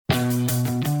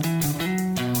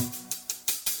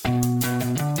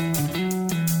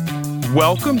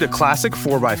Welcome to Classic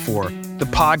 4x4, the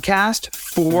podcast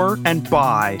for and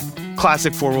by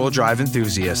classic four-wheel drive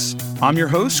enthusiasts. I'm your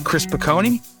host, Chris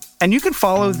Piccone, and you can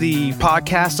follow the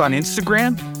podcast on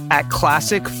Instagram at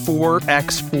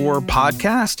Classic4x4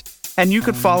 Podcast, and you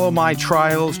can follow my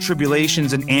trials,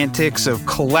 tribulations, and antics of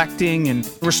collecting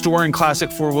and restoring classic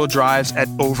four-wheel drives at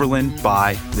Overland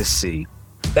by the Sea.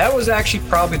 That was actually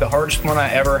probably the hardest one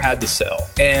I ever had to sell,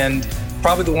 and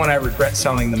probably the one I regret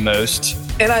selling the most.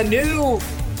 And I knew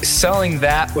selling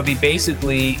that would be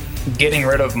basically getting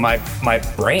rid of my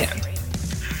brand.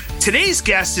 Today's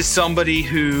guest is somebody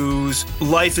whose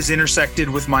life is intersected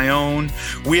with my own.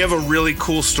 We have a really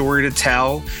cool story to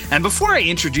tell. And before I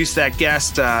introduce that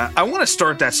guest, I want to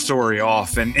start that story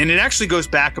off. And it actually goes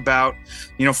back about,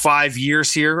 5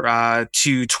 years here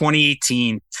to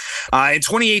 2018. In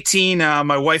 2018,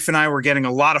 my wife and I were getting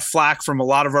a lot of flack from a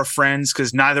lot of our friends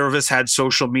because neither of us had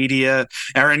social media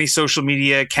or any social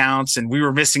media accounts. And we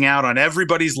were missing out on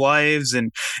everybody's lives.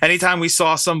 And anytime we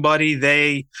saw somebody,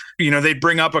 they'd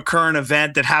bring up a current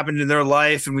event that happened in their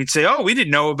life, and we'd say, "Oh, we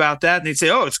didn't know about that." And they'd say,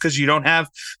 "Oh, it's because you don't have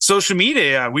social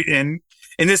media." And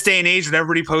in this day and age, when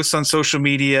everybody posts on social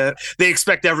media, they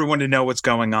expect everyone to know what's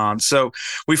going on. So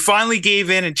we finally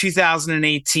gave in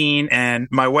 2018, and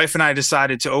my wife and I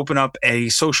decided to open up a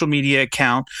social media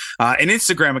account, an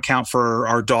Instagram account for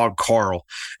our dog, Carl.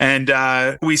 And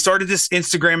we started this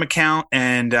Instagram account,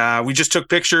 and we just took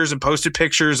pictures and posted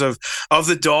pictures of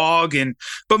the dog.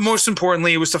 But most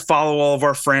importantly, it was to follow all of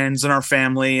our friends and our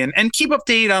family and keep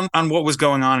update on what was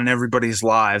going on in everybody's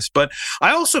lives. But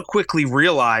I also quickly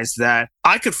realized that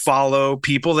I could follow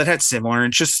people that had similar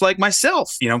interests like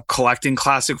myself, collecting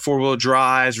classic four-wheel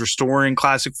drives, restoring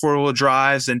classic four-wheel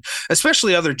drives, and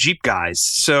especially other Jeep guys.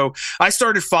 So I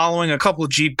started following a couple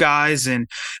of Jeep guys, and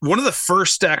one of the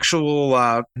first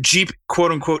actual Jeep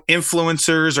quote-unquote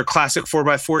influencers or classic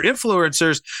 4x4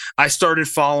 influencers I started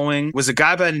following was a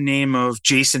guy by the name of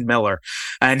Jason Miller,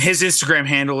 and his Instagram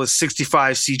handle is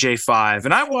 65CJ5.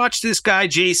 And I watched this guy,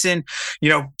 Jason,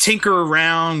 tinker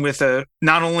around with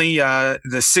not only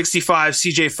the 65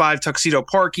 CJ5 Tuxedo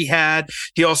Park he had.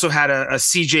 He also had a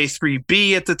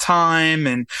CJ3B at the time,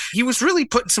 and he was really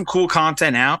putting some cool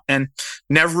content out, and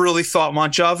never really thought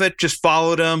much of it. Just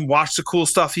followed him, watched the cool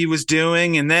stuff he was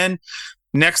doing, and then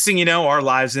next thing you know, our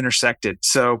lives intersected.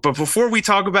 But before we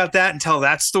talk about that and tell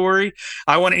that story,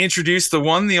 I want to introduce the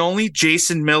one, the only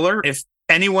Jason Miller. If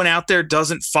anyone out there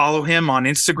doesn't follow him on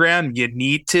Instagram, you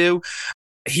need to.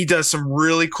 He does some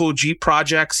really cool Jeep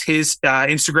projects. His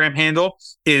Instagram handle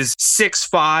is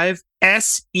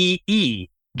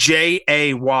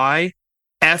 65SEEJAYFIVE.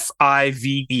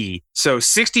 So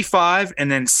 65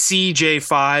 and then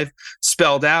CJ5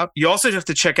 spelled out. You also have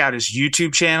to check out his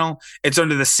YouTube channel. It's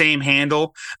under the same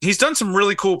handle. He's done some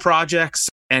really cool projects,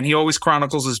 and he always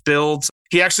chronicles his builds.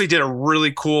 He actually did a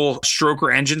really cool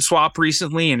stroker engine swap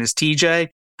recently in his TJ.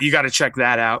 You got to check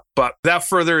that out. But without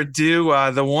further ado,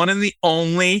 the one and the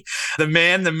only, the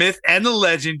man, the myth, and the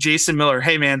legend, Jason Miller.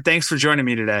 Hey, man, thanks for joining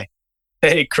me today.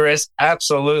 Hey, Chris,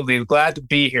 absolutely. Glad to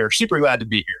be here. Super glad to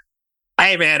be here.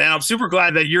 Hey, man, and I'm super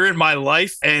glad that you're in my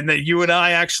life and that you and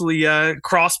I actually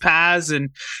crossed paths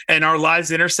and our lives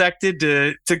intersected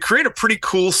to create a pretty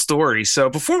cool story.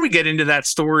 So before we get into that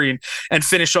story and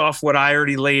finish off what I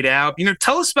already laid out,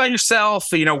 tell us about yourself.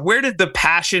 Where did the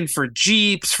passion for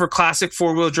Jeeps, for classic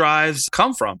four-wheel drives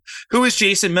come from? Who is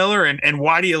Jason Miller, and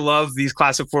why do you love these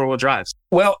classic four-wheel drives?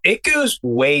 Well, it goes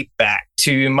way back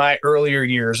to my earlier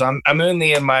years. I'm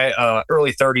only in my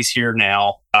early 30s here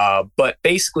now. But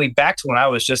basically back to when I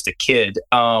was just a kid,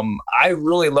 I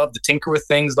really loved to tinker with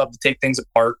things, loved to take things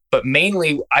apart. But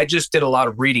mainly I just did a lot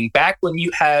of reading. Back when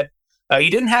you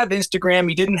didn't have Instagram,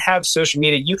 you didn't have social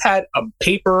media, you had a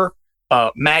paper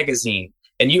magazine.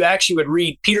 And you actually would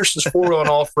read Peterson's Four Wheel and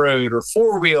Off Road or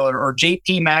Four Wheel or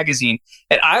JP Magazine.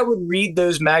 And I would read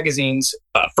those magazines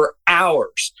for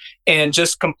hours and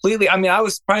just completely. I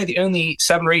was probably the only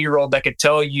 7 or 8 year old that could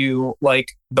tell you like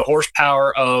the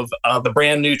horsepower of the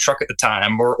brand new truck at the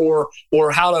time, or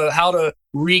how to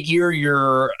re-gear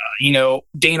your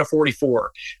Dana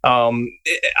 44.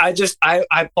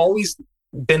 I've always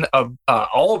been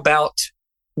all about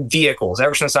vehicles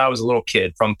ever since I was a little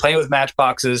kid, from playing with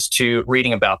matchboxes to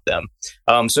reading about them.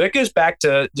 So it goes back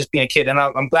to just being a kid, and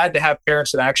I'm glad to have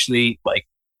parents that actually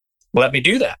let me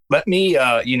do that. Let me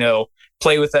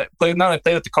play with that. Not only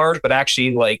play with the cars, but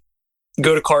actually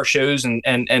go to car shows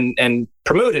and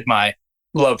promoted my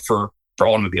love for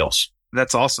automobiles.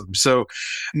 That's awesome. So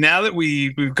now that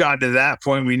we've gotten to that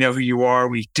point, we know who you are.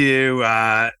 We do,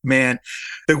 man.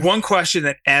 The one question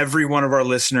that every one of our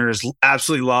listeners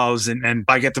absolutely loves, and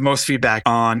I get the most feedback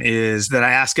on, is that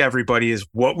I ask everybody is,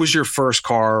 what was your first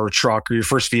car or truck or your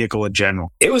first vehicle in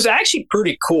general? It was actually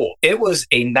pretty cool. It was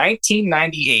a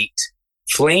 1998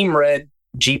 flame red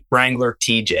Jeep Wrangler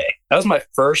TJ. That was my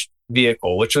first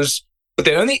vehicle, but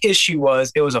the only issue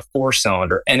was it was a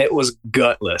 4-cylinder and it was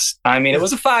gutless. I mean, it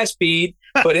was a 5-speed,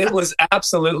 but it was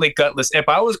absolutely gutless. If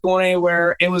I was going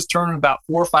anywhere, it was turning about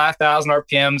 4,000 or 5,000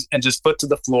 RPMs and just foot to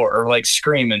the floor or like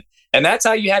screaming. And that's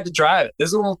how you had to drive it.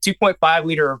 This little 2.5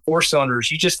 liter 4-cylinders,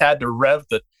 you just had to rev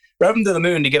them to the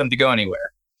moon to get them to go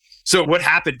anywhere. So what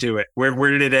happened to it?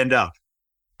 Where did it end up?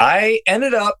 I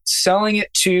ended up selling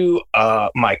it to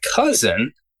my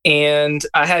cousin. And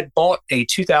I had bought a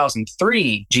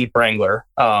 2003 Jeep Wrangler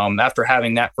after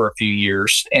having that for a few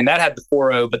years. And that had the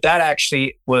 4.0, but that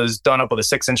actually was done up with a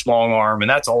 6-inch long arm. And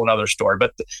that's a whole other story.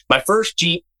 But my first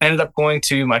Jeep ended up going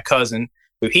to my cousin,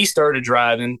 who he started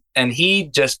driving, and he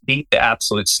just beat the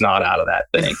absolute snot out of that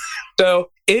thing.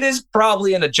 So it is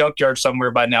probably in a junkyard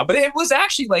somewhere by now. But it was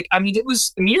actually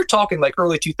you're talking like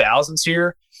early 2000s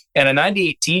here. And a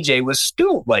 98 TJ was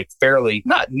still like fairly,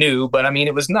 not new, but I mean,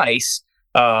 it was nice.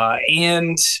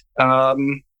 It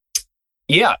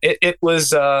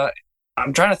was,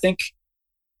 I'm trying to think.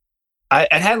 I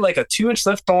had like a 2-inch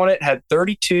lift on it, had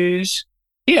 32s.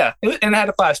 Yeah. And it had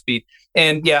a 5-speed.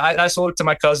 And yeah, I sold it to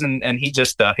my cousin and he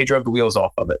just, he drove the wheels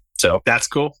off of it. So that's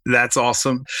cool. That's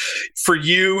awesome. For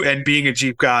you and being a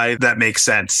Jeep guy, that makes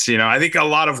sense. I think a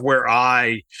lot of where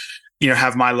I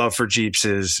have my love for Jeeps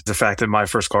is the fact that my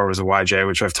first car was a YJ,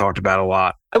 which I've talked about a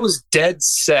lot. I was dead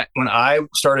set when I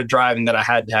started driving that I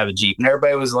had to have a Jeep. And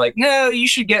everybody was like, no, you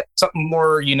should get something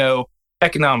more,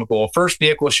 economical. First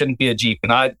vehicle shouldn't be a Jeep.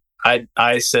 And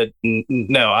I said,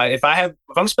 no, if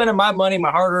I'm spending my money, my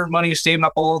hard-earned money, saving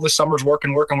up all the summers,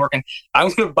 working, I'm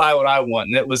going to buy what I want.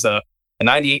 And it was a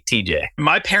 98 TJ.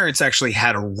 My parents actually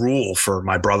had a rule for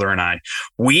my brother and I.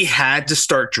 We had to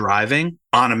start driving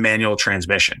on a manual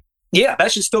transmission. Yeah,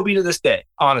 that should still be to this day,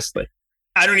 honestly.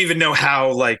 I don't even know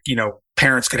how,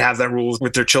 parents could have that rule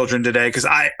with their children today, because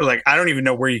I don't even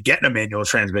know where you get a manual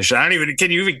transmission.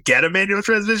 Can you even get a manual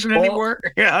transmission anymore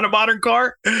on a modern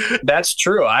car? That's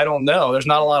true. I don't know. There's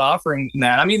not a lot offering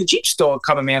that. I mean, the Jeeps still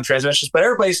come in manual transmissions, but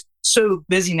everybody's so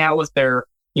busy now with their,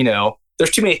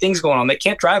 there's too many things going on. They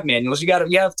can't drive manuals. You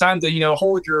have time to,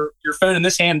 hold your phone in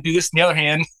this hand and do this in the other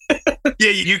hand.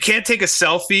 Yeah, you can't take a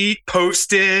selfie,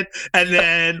 post it, and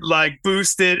then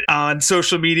boost it on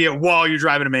social media while you're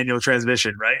driving a manual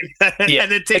transmission, right? Yeah.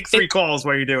 And then take 3 calls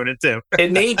while you're doing it too.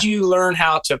 It made you learn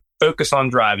how to focus on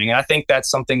driving. And I think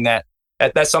that's something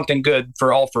that's something good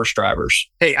for all first drivers.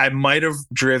 Hey, I might have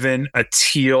driven a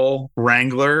teal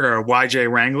Wrangler or a YJ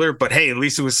Wrangler, but hey, at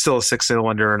least it was still a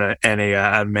 6-cylinder and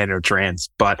a manual trans.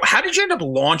 But how did you end up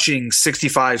launching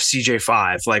 65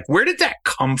 CJ5? Where did that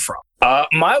come from?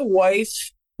 My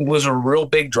wife was a real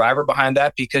big driver behind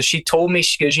that, because she told me,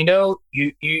 she goes,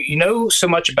 you know so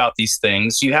much about these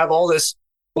things. You have all this,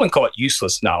 I wouldn't call it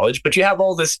useless knowledge, but you have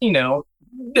all this,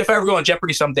 if I ever go on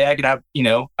Jeopardy someday, I could have,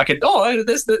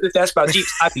 if that's about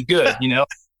Jeeps, I'd be good,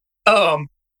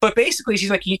 But basically,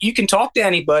 she's like, you can talk to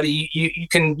anybody. You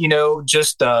can,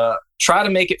 just try to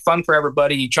make it fun for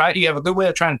everybody. You have a good way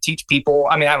of trying to teach people.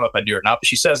 I mean, I don't know if I do or not, but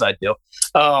she says I do.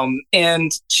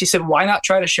 And she said, why not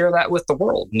try to share that with the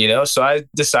world? So I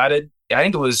decided, I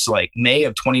think it was May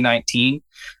of 2019.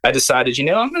 I decided,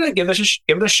 I'm going to give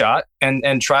it a shot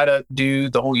and try to do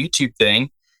the whole YouTube thing.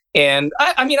 And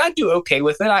I do okay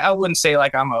with it. I wouldn't say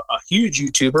I'm a huge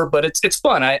YouTuber, but it's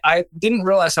fun. I didn't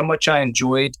realize how much I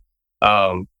enjoyed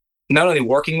not only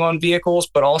working on vehicles,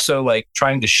 but also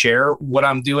trying to share what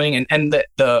I'm doing and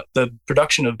the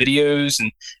production of videos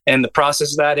and the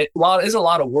process of that. While it is a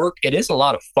lot of work, it is a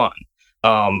lot of fun.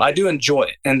 I do enjoy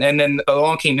it. And then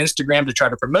along came Instagram to try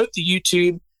to promote the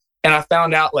YouTube. And I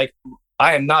found out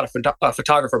I am not a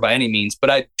photographer by any means, but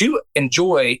I do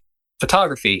enjoy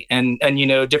photography and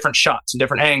different shots and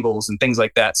different angles and things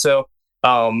like that. So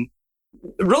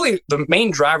really the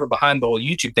main driver behind the whole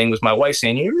YouTube thing was my wife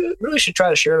saying, you really should try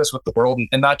to share this with the world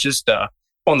and not just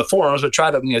on the forums, but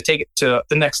try to take it to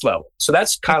the next level. So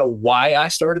that's kind of why I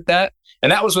started that.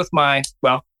 And that was with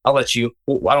I'll let you,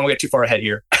 I don't want to get too far ahead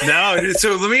here. No.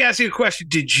 So let me ask you a question.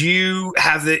 Did you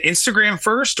have the Instagram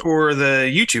first or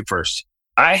the YouTube first?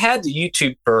 I had the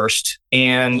YouTube first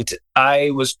and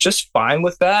I was just fine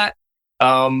with that.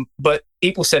 But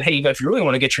people said, hey, if you really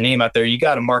want to get your name out there, you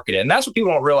got to market it. And that's what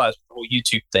people don't realize with the whole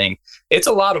YouTube thing. It's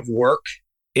a lot of work.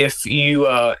 If you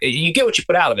get what you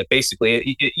put out of it,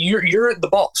 basically, you're the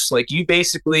boss. You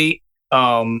basically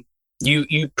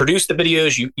You produce the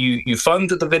videos, you fund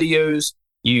the videos,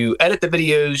 you edit the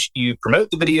videos, you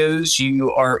promote the videos,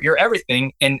 you're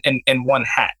everything in one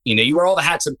hat. You wear all the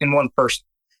hats in one person.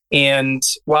 And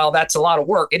while that's a lot of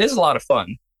work, it is a lot of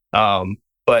fun.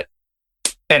 But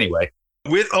anyway.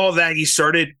 With all that, you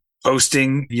started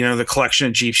posting, the collection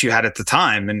of Jeeps you had at the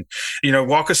time. And,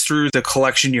 walk us through the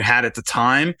collection you had at the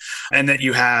time and that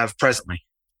you have presently.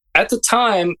 At the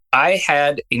time, I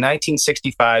had a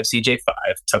 1965 CJ5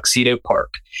 Tuxedo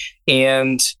Park.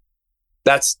 And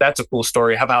that's a cool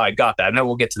story of how I got that. I know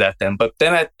we'll get to that then. But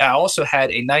then I also had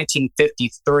a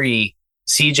 1953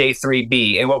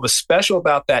 CJ3B. And what was special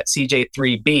about that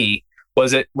CJ3B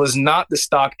was it was not the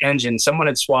stock engine. Someone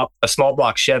had swapped a small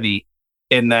block Chevy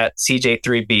in that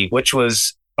CJ3B, which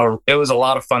was a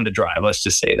lot of fun to drive. Let's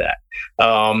just say that.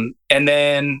 And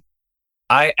then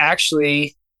I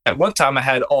actually, at one time I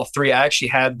had all three. I actually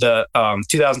had the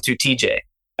 2002 TJ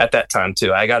at that time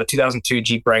too. I got a 2002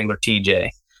 Jeep Wrangler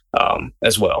TJ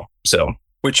as well. So,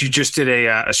 which you just did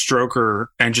a stroker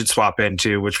engine swap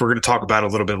into, which we're going to talk about a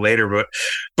little bit later. But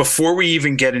before we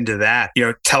even get into that,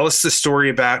 tell us the story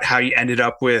about how you ended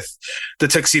up with the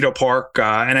Tuxedo Park.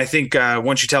 And I think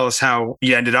once you tell us how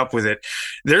you ended up with it,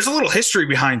 there's a little history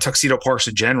behind Tuxedo Parks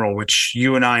in general, which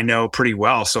you and I know pretty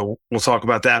well. So we'll talk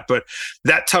about that. But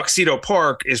that Tuxedo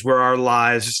Park is where our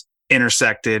lives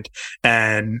intersected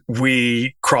and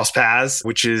we crossed paths,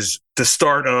 which is the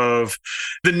start of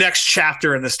the next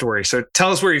chapter in the story. So tell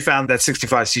us where you found that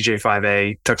 65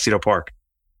 CJ5A Tuxedo Park.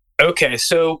 Okay.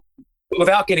 So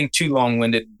without getting too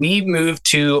long-winded, we moved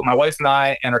to, my wife and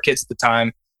I and our kids at the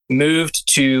time, moved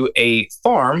to a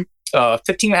farm,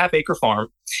 15 and a half acre farm.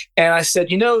 And I said,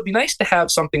 it'd be nice to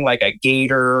have something like a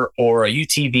Gator or a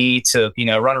UTV to,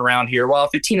 run around here. While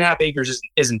 15 and a half acres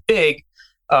isn't big,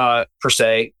 per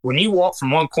se, when you walk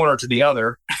from one corner to the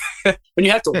other, when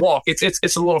you have to walk, it's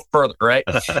a little further, right?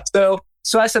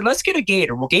 So I said, let's get a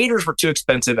Gator. Well, Gators were too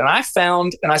expensive, and I said, I'm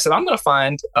going to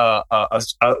find an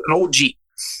old Jeep.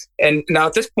 And now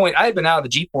at this point, I had been out of the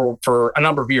Jeep world for a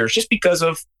number of years, just because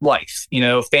of life,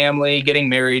 family, getting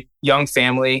married, young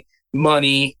family,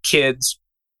 money, kids.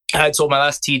 I had sold my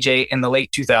last TJ in the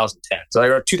late 2010,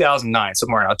 or 2009,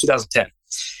 somewhere around 2010,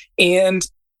 and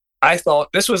I thought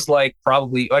this was I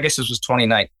guess this was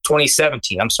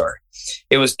 2017. I'm sorry.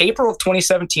 It was April of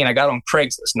 2017. I got on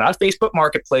Craigslist, not Facebook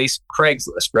Marketplace,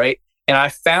 Craigslist, right? And I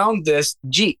found this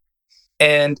Jeep,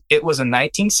 and it was a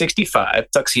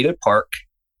 1965 Tuxedo Park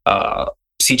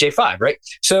CJ5, right?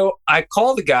 So I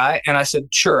called the guy and I said,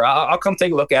 sure, I'll come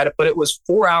take a look at it. But it was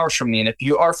 4 hours from me. And if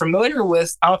you are familiar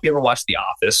with, I don't know if you ever watched The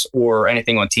Office or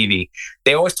anything on TV,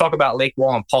 they always talk about Lake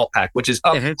Wallenpaupack, which is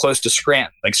up close to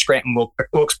Scranton, like Scranton,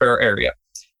 Wilkes-Barre area.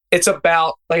 It's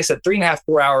about, like I said, 3.5,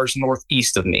 4 hours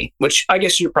northeast of me, which I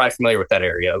guess you're probably familiar with that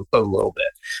area a little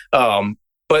bit.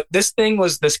 But this thing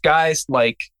was this guy's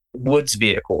woods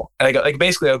vehicle, like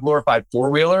basically a glorified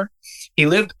four-wheeler. He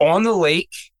lived on the lake,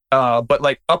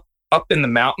 but up in the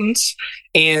mountains,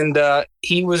 and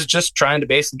he was just trying to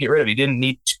basically get rid of it. He didn't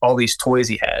need all these toys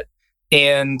he had,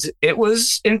 and it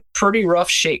was in pretty rough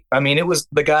shape. I mean, it was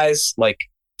the guy's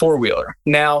four-wheeler.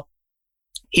 Now,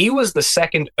 he was the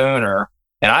second owner,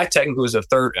 and I technically was the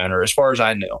third owner as far as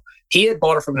I know. He had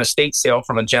bought it from an estate sale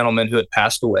from a gentleman who had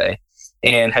passed away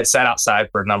and had sat outside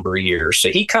for a number of years. So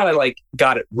he kind of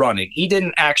got it running. He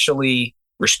didn't actually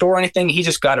restore anything. He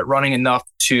just got it running enough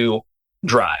to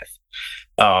drive.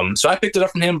 So I picked it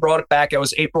up from him, brought it back. It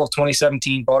was April of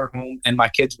 2017, brought it home, and my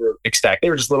kids were ecstatic. They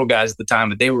were just little guys at the time,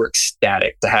 but they were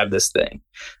ecstatic to have this thing.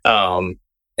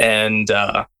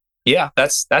 Yeah,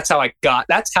 that's how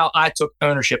I took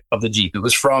ownership of the Jeep. It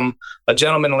was from a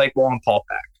gentleman in Lake Wallenpaupack.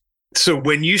 So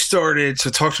when you started,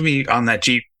 talk to me on that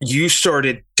Jeep, you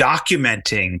started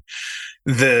documenting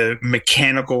the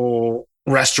mechanical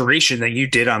restoration that you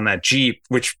did on that Jeep,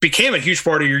 which became a huge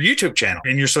part of your YouTube channel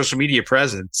and your social media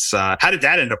presence. How did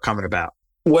that end up coming about?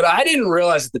 What I didn't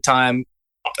realize at the time,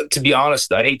 to be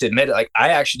honest, I hate to admit it, I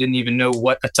actually didn't even know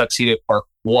what a Tuxedo Park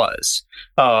was.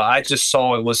 I just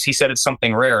saw he said it's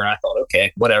something rare, and I thought,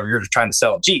 okay, whatever, you're just trying to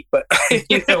sell a Jeep. But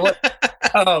you know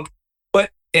what?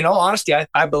 But in all honesty,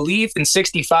 I believe in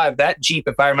 65, that Jeep,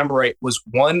 if I remember right, was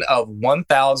one of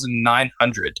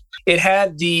 1,900. It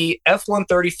had the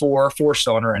F134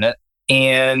 four-cylinder in it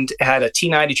and had a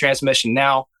T90 transmission.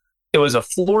 Now, it was a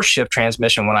floor shift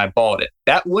transmission when I bought it.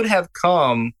 That would have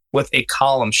come with a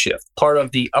column shift, part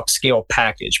of the upscale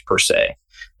package per se.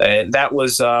 That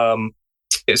was, at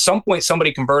some point,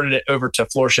 somebody converted it over to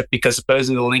floor shift because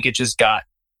supposedly the linkages got,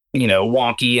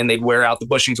 wonky and they'd wear out, the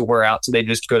bushings would wear out, so they'd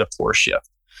just go to floor shift.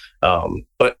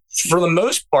 But for the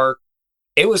most part,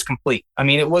 it was complete. I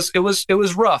mean, it was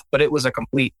rough, but it was a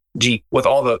complete Jeep with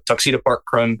all the Tuxedo Park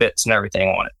chrome bits and everything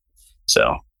on it.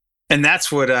 So, and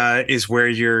that's what is where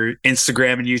your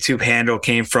Instagram and YouTube handle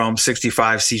came from,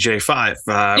 65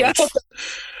 CJ5. Yeah,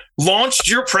 launched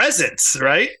your presence,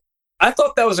 right? I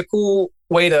thought that was a cool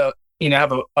way to,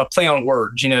 have a play on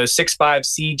words, 65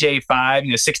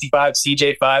 CJ5, 65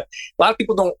 CJ5. A lot of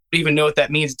people don't even know what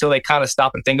that means until they kind of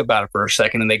stop and think about it for a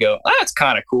second and they go, that's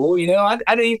kind of cool. I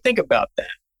didn't even think about that.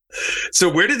 So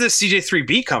where did the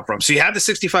CJ3B come from? So you had the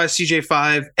 65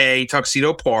 CJ5A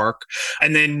Tuxedo Park,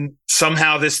 and then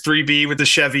somehow this 3B with the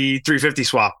Chevy 350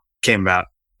 swap came about.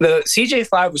 The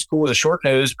CJ5 was cool. It was a short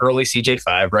nose, early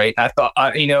CJ5, right? I thought,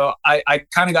 I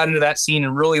kind of got into that scene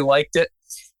and really liked it.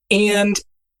 And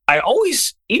I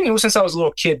always, even since I was a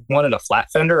little kid, wanted a flat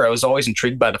fender. I was always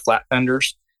intrigued by the flat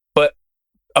fenders. But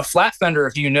a flat fender,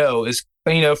 if is,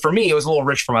 for me, it was a little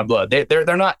rich for my blood.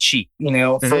 They're not cheap,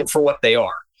 for what they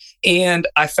are. And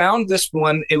I found this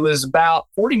one. It was about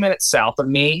 40 minutes south of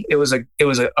me. It was a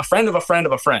friend of a friend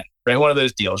of a friend, right? One of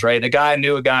those deals, right? A guy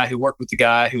knew a guy who worked with the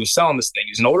guy who was selling this thing.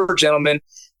 He was an older gentleman,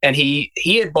 and he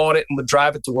had bought it and would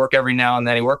drive it to work every now and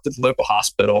then. He worked at the local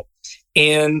hospital,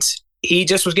 and he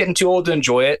just was getting too old to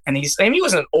enjoy it. And he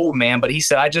wasn't an old man, but he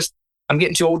said, I'm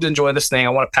getting too old to enjoy this thing.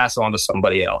 I want to pass it on to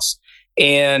somebody else.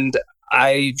 And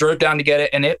I drove down to get it,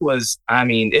 and it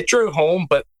drove home,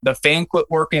 but the fan quit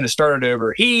working. It started to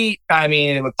overheat.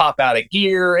 It would pop out of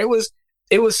gear. It was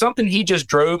something he just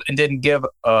drove and didn't give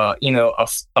a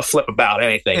flip about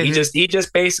anything. Mm-hmm. He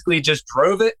just basically just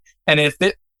drove it, and if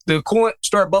the coolant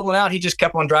started bubbling out, he just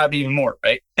kept on driving even more,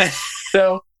 right?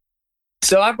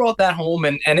 So I brought that home,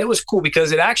 and it was cool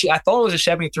because I thought it was a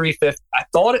Chevy 350. I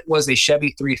thought it was a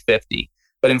Chevy 350,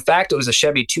 but in fact it was a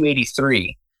Chevy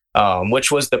 283.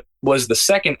 Which was the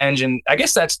second engine. I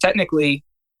guess that's technically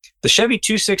the Chevy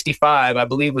 265, I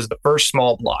believe, was the first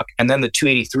small block, and then the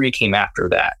 283 came after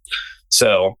that.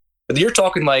 So you're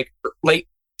talking like late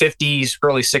 50s,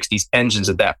 early 60s engines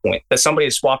at that point that somebody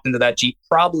had swapped into that Jeep,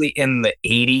 probably in the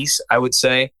 80s, I would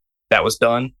say, that was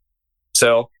done.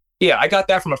 So yeah, I got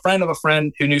that from a friend of a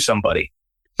friend who knew somebody.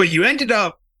 But you ended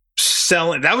up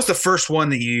selling. That was the first one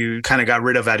that you kind of got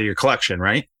rid of out of your collection,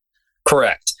 right?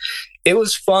 Correct. It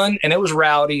was fun and it was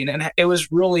rowdy and it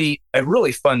was really a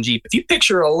really fun Jeep. If you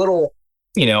picture a little,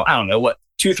 I don't know what,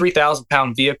 2,000-3,000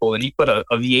 pound vehicle and you put a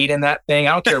V8 in that thing,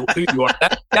 I don't care who you are,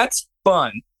 that's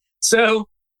fun. So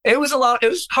it was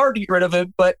hard to get rid of it,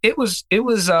 but it was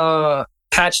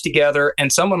patched together,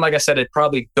 and someone, like I said, had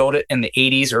probably built it in the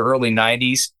 80s or early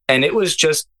 90s, and it was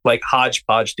just like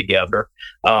hodgepodge together.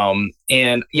 And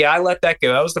yeah, I let that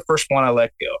go. That was the first one I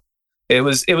let go. It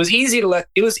was pretty easy to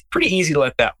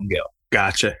let that one go.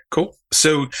 Gotcha. Cool.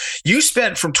 So you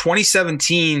spent from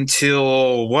 2017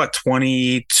 till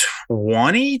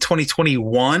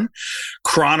 2021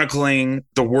 chronicling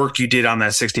the work you did on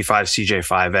that 65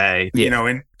 CJ5A,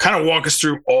 and kind of walk us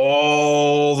through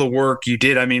all the work you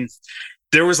did.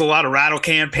 There was a lot of rattle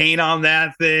can paint on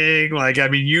that thing.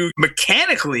 You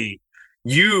mechanically,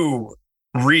 you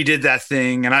redid that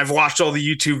thing, and I've watched all the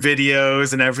YouTube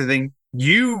videos and everything.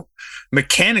 You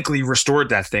mechanically restored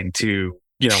that thing to,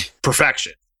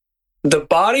 perfection. The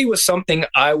body was something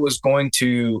I was going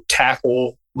to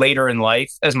tackle later in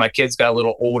life as my kids got a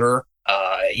little older.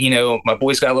 My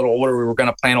boys got a little older. We were going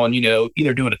to plan on,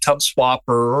 either doing a tub swap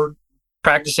or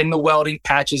practicing the welding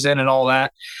patches in and all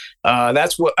that.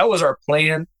 That was our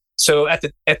plan. So at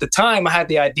the time I had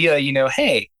the idea,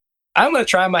 hey, I'm going to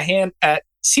try my hand at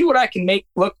see what I can make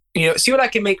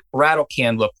rattle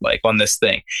can look like on this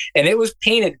thing. And it was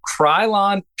painted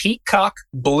Krylon peacock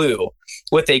blue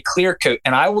with a clear coat.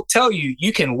 And I will tell you,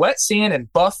 you can wet sand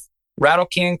and buff rattle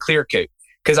can clear coat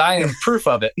because I am proof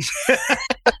of it.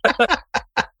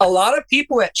 A lot of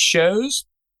people at shows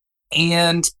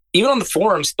and even on the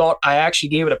forums thought I actually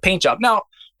gave it a paint job. Now,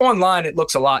 online, it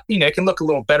looks a lot, it can look a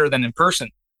little better than in person.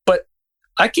 But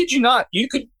I kid you not, you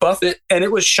could buff it and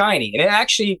it was shiny. And it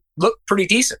actually looked pretty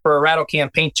decent for a rattle can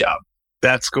paint job.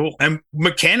 That's cool. And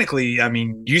mechanically,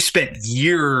 you spent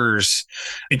years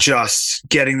just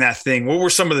getting that thing. What were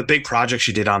some of the big projects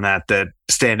you did on that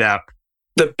stand out?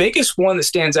 The biggest one that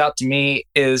stands out to me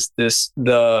is I guess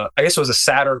it was a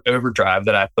Saturn overdrive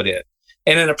that I put in.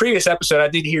 And in a previous episode, I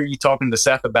did hear you talking to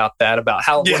Seth about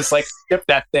how what it's like to ship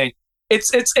that thing.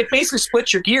 It basically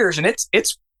splits your gears, and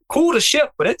it's cool to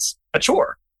ship, but it's a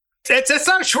chore. It's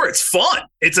not a chore. It's fun.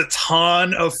 It's a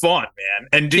ton of fun, man.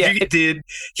 And did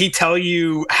he tell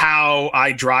you how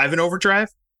I drive an overdrive,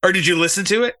 or did you listen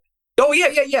to it? Oh yeah.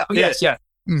 Oh, yes.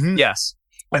 Mm-hmm. Yes.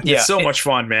 It's so much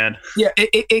fun, man. Yeah.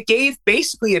 It gave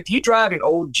basically, if you drive an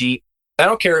old Jeep, I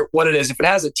don't care what it is. If it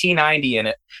has a T90 in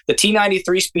it, the T90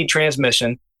 3-speed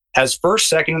transmission has first,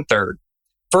 second, and third.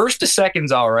 First to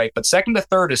second's all right, but second to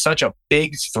third is such a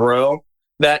big throw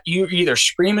that you're either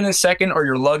screaming in second or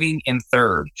you're lugging in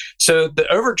third. So the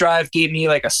overdrive gave me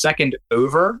like a second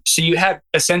over. So you had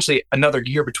essentially another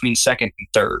gear between second and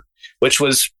third, which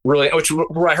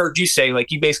where I heard you say,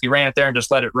 like, you basically ran it there and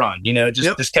just let it run,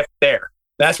 just kept it there.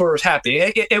 That's where it was happy.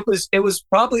 That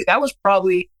was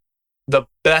probably the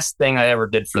best thing I ever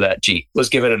did for that Jeep, was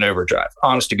give it an overdrive.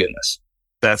 Honest to goodness.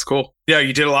 That's cool. Yeah,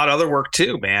 you did a lot of other work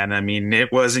too, man. I mean, you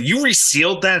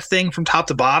resealed that thing from top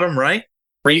to bottom, right?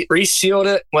 Resealed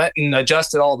it, went and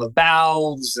adjusted all the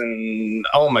valves, and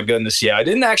oh my goodness, yeah. I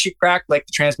didn't actually crack like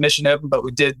the transmission open, but we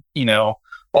did,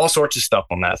 all sorts of stuff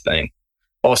on that thing.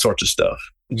 All sorts of stuff.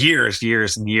 Years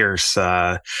and years.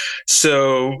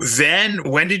 So then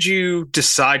when did you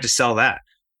decide to sell that?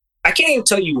 I can't even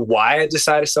tell you why I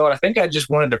decided to sell it. I think I just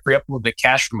wanted to free up a little bit of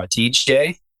cash for my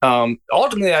TJ.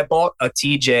 Ultimately, I bought a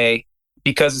TJ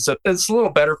because it's a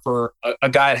little better for a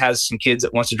guy that has some kids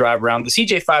that wants to drive around. The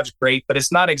CJ5 is great, but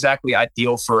it's not exactly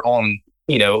ideal for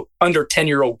under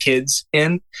 10-year-old kids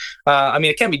in.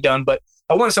 It can be done, but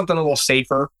I wanted something a little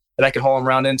safer that I could haul them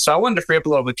around in. So I wanted to free up a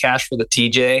little bit of cash for the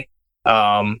TJ.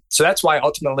 So that's why I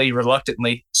ultimately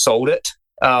reluctantly sold it,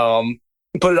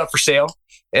 put it up for sale,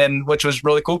 and which was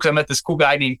really cool because I met this cool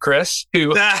guy named Chris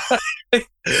who.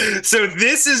 So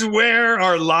this is where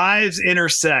our lives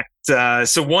intersect.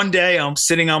 So one day I'm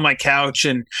sitting on my couch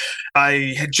and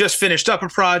I had just finished up a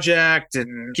project,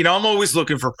 and I'm always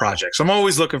looking for projects. I'm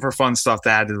always looking for fun stuff to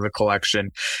add to the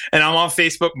collection. And I'm on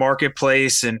Facebook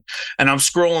Marketplace and I'm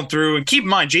scrolling through, and keep in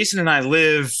mind, Jason and I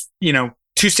live,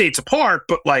 2 states apart,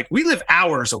 but like we live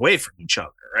hours away from each other.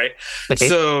 Right. Okay.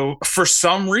 So for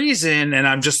some reason, and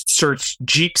I'm just searched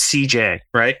Jeep CJ,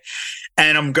 right?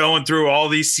 And I'm going through all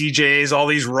these CJs, all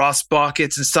these rust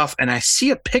buckets and stuff. And I see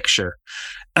a picture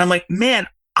and I'm like, man,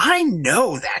 I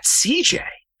know that CJ.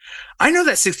 I know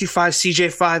that 65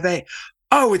 CJ5A.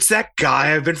 Oh, it's that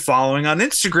guy I've been following on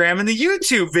Instagram and the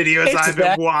YouTube videos I've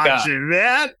been watching,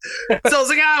 man. So I was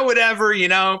like, whatever,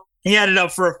 He had it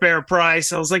up for a fair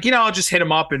price. I was like, I'll just hit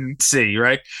him up and see,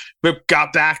 right? But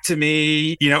got back to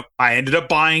me, I ended up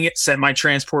buying it, sent my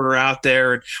transporter out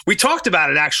there. And we talked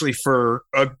about it actually for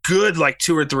a good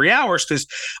 2 or 3 hours because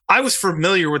I was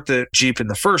familiar with the Jeep in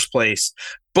the first place.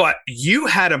 But you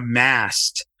had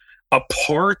amassed a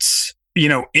parts,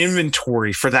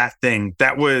 inventory for that thing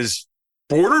that was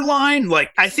borderline,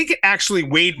 I think it actually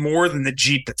weighed more than the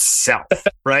Jeep itself,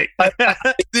 right?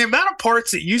 The amount of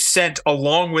parts that you sent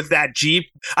along with that Jeep,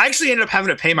 I actually ended up having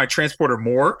to pay my transporter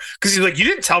more because he's like, you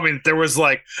didn't tell me that there was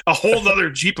a whole other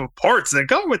Jeep of parts that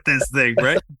come with this thing,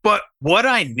 right? But what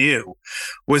I knew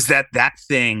was that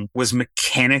thing was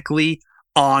mechanically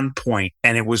on point,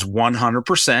 and it was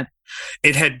 100%.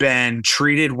 It had been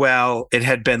treated well. It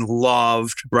had been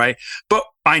loved, right? But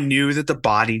I knew that the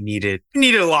body needed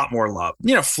a lot more love.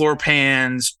 Floor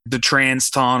pans, the trans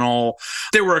tunnel.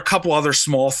 There were a couple other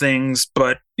small things,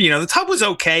 but the tub was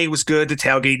okay. It was good. The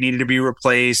tailgate needed to be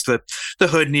replaced. The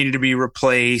hood needed to be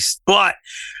replaced. But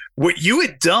what you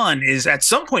had done is at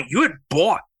some point you had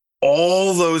bought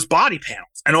all those body panels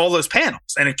and all those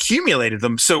panels and accumulated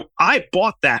them. So I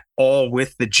bought that all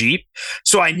with the Jeep.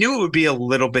 So I knew it would be a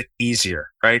little bit easier,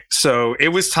 right? So it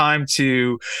was time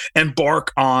to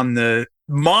embark on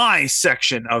my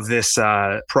section of this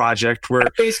project where I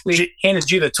basically handed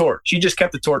you the torch. You just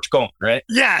kept the torch going, right?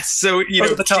 Yes. So,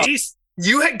 Jace,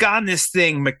 you had gotten this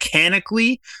thing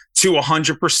mechanically to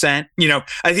 100%.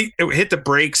 I think it hit the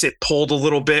brakes. It pulled a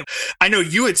little bit. I know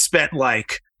you had spent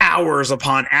hours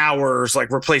upon hours,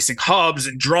 replacing hubs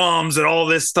and drums and all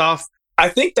this stuff. I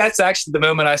think that's actually the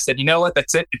moment I said, you know what?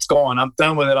 That's it. It's gone. I'm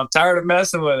done with it. I'm tired of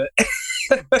messing with it.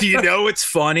 Do you know what's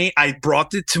funny? I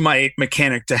brought it to my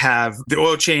mechanic to have the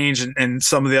oil change and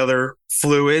some of the other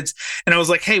fluids. And I was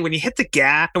like, hey, when you hit the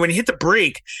gas, when you hit the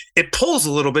brake, it pulls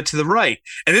a little bit to the right.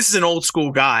 And this is an old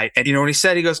school guy. And when he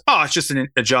said, he goes, oh, it's just an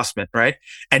adjustment, right?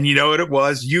 And you know what it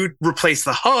was? You replaced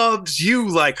the hubs.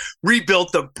 You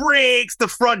rebuilt the brakes, the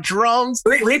front drums.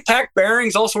 Repacked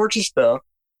bearings, all sorts of stuff.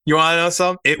 You want to know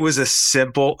something? It was a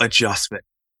simple adjustment.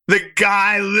 The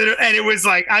guy literally, and it was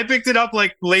I picked it up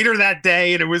later that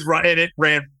day, and it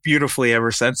ran beautifully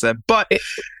ever since then. But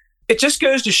it just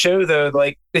goes to show, though,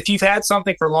 if you've had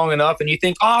something for long enough and you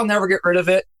think, oh, I'll never get rid of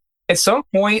it, at some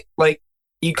point,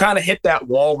 you kind of hit that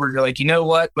wall where you're like, you know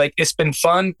what? It's been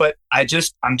fun, but I'm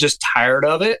just tired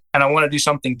of it, and I want to do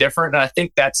something different. And I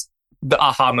think that's the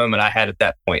aha moment I had at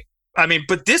that point.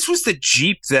 But this was the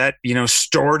Jeep that,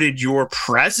 started your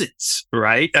presence,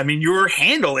 right? Your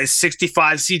handle is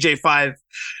 65 CJ5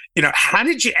 how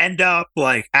did you end up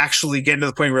like actually getting to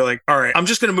the point where like, all right, I'm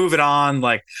just going to move it on?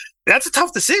 Like, that's a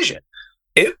tough decision.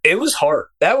 It was hard.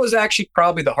 That was actually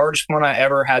probably the hardest one I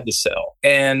ever had to sell.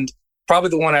 And probably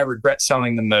the one I regret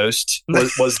selling the most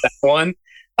was that one.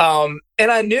 And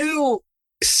I knew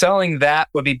selling that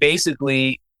would be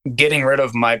basically getting rid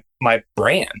of my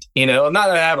brand. Not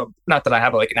that I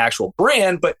have like an actual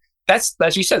brand, but that's,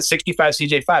 as you said, 65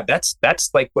 CJ5. That's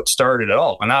like what started it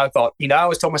all. And I thought, I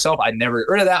always told myself I'd never get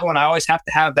rid of that one. I always have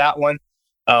to have that one.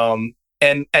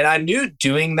 And I knew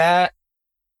doing that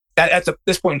at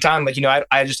this point in time, like,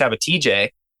 I just have a TJ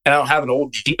and I don't have an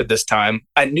old Jeep at this time.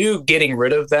 I knew getting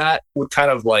rid of that would kind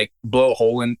of like blow a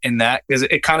hole in that, because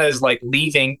it kind of is like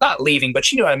not leaving,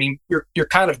 but you know what I mean? You're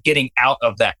kind of getting out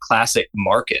of that classic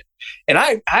market. And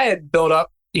I had built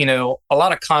up, a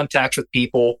lot of contacts with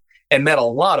people and met a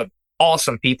lot of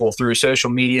awesome people through social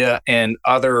media and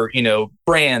other,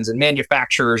 brands and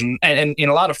manufacturers and a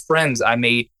lot of friends I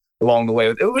made along the way.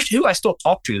 It was who I still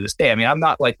talk to this day. I mean, I'm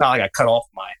not like I cut off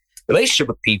my relationship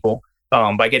with people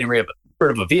by getting rid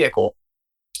of a vehicle.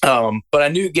 But I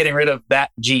knew getting rid of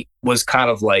that Jeep was kind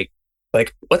of like,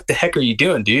 what the heck are you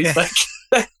doing, dude? Like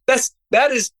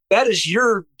that is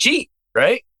your Jeep,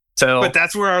 right? So, but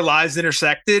that's where our lives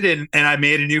intersected, and I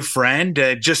made a new friend,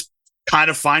 just kind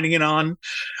of finding it on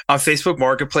Facebook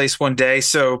Marketplace one day.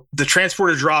 So the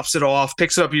transporter drops it off,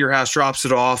 picks it up at your house, drops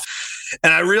it off.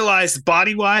 And I realized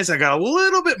body wise, I got a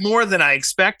little bit more than I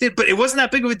expected, but it wasn't that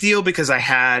big of a deal because I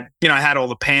had all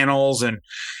the panels and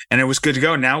it was good to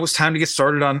go. Now it was time to get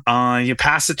started on you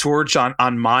pass the torch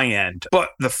on my end.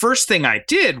 But the first thing I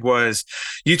did was,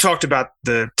 you talked about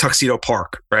the Tuxedo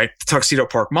Park, right? The Tuxedo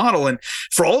Park model. And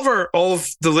for all of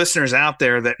the listeners out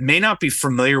there that may not be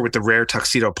familiar with the rare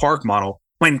Tuxedo Park model,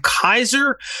 when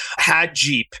Kaiser had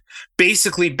Jeep,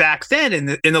 basically back then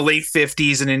in the late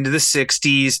 50s and into the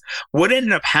 60s, what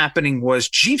ended up happening was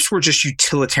Jeeps were just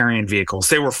utilitarian vehicles.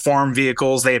 They were farm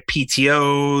vehicles. They had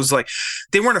PTOs. Like,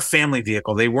 they weren't a family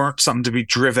vehicle. They weren't something to be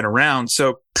driven around.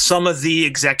 So some of the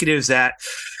executives at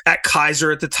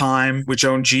Kaiser at the time, which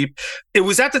owned Jeep, it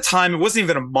wasn't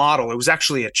even a model. It was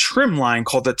actually a trim line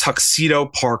called the Tuxedo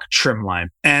Park trim line.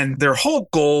 And their whole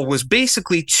goal was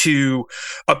basically to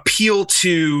appeal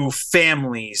to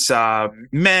families,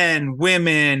 men,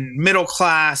 women, middle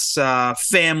class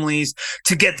families,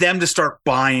 to get them to start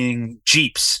buying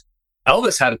Jeeps.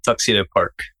 Elvis had a Tuxedo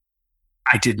Park.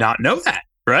 I did not know that,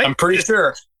 right? I'm pretty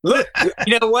sure. Look,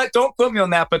 you know what? Don't quote me on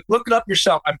that, but look it up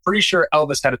yourself. I'm pretty sure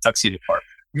Elvis had a Tuxedo Park.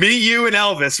 Me, you, and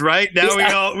Elvis, right?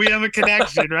 Now we have a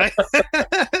connection, right?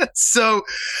 So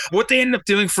what they ended up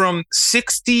doing from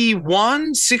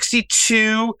 61,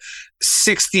 62,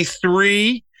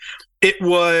 63, it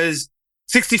was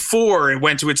 64, it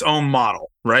went to its own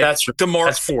model, right? That's right. The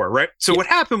Mark IV, right? So what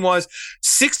happened was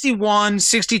 61,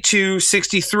 62,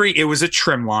 63, it was a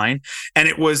trim line, and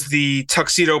it was the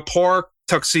Tuxedo Park,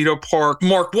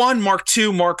 Mark I, Mark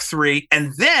II, Mark III.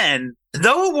 And then,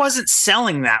 though it wasn't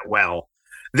selling that well,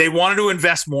 they wanted to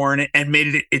invest more in it and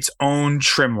made it its own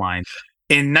trim line.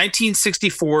 In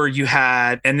 1964, you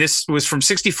had, and this was from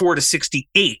 64 to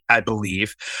 68, I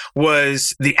believe,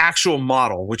 was the actual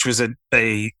model, which was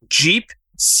a Jeep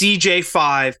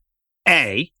CJ5A,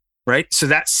 right? So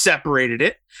that separated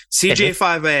it.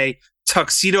 CJ5A,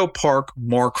 Tuxedo Park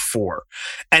Mark IV.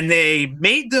 And they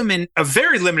made them in a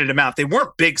very limited amount. They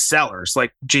weren't big sellers.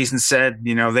 Like Jason said,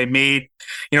 they made,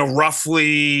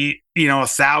 roughly,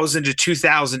 1,000 to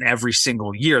 2,000 every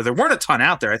single year. There weren't a ton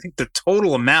out there. I think the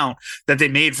total amount that they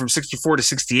made from 64 to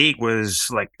 68 was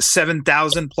like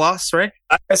 7,000 plus, right?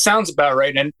 That sounds about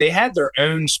right. And they had their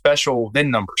own special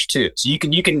VIN numbers too. So you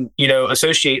can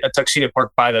associate a Tuxedo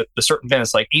Park by the certain VIN.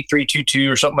 It's like 8322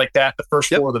 or something like that. The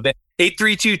first four of the VIN.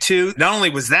 8322. Not only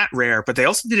was that rare, but they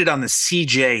also did it on the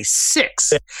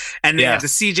CJ6. And they had the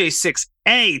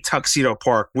CJ6A Tuxedo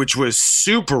Park, which was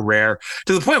super rare,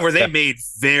 to the point where they made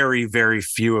very, very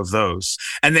few of those.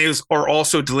 And those are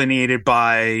also delineated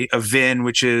by a VIN,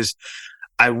 which is,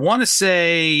 I want to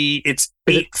say it's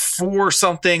 84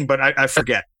 something, but I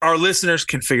forget. Our listeners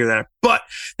can figure that out. But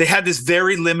they had this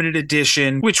very limited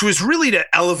edition, which was really to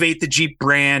elevate the Jeep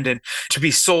brand and to be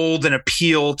sold and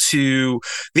appeal to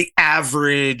the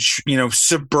average,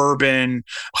 suburban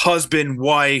husband,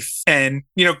 wife, and,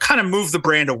 kind of move the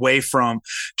brand away from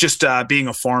just being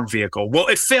a farm vehicle. Well,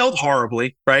 it failed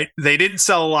horribly, right? They didn't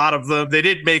sell a lot of them. They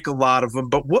did make a lot of them,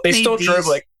 but they still drove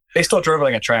like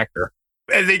a tractor.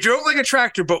 And they drove like a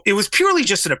tractor, but it was purely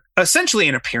just essentially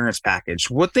an appearance package.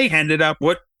 What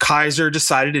Kaiser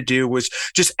decided to do was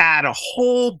just add a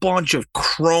whole bunch of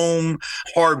chrome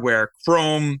hardware,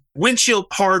 chrome windshield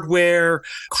hardware,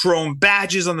 chrome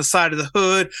badges on the side of the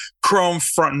hood, chrome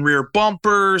front and rear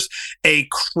bumpers, a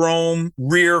chrome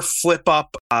rear flip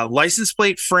up license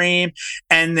plate frame.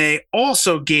 And they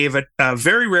also gave a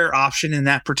very rare option in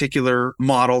that particular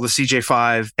model, the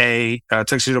CJ5A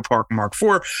Tuxedo Park Mark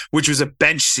IV, which was a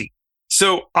bench seat.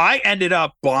 So I ended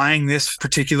up buying this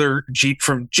particular Jeep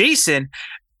from Jason.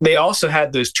 They also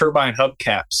had those turbine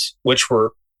hubcaps, which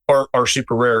are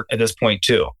super rare at this point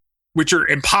too. Which are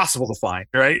impossible to find,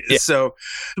 right? Yeah. So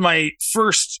my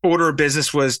first order of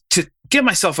business was to get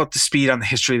myself up to speed on the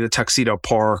history of the Tuxedo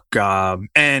Park.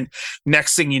 And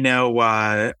next thing you know,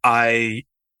 I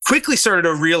quickly started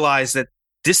to realize that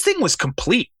this thing was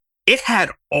complete. It had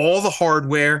all the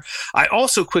hardware. I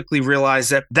also quickly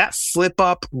realized that flip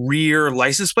up rear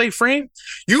license plate frame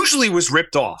usually was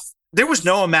ripped off. There was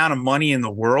no amount of money in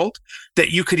the world that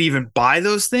you could even buy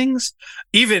those things.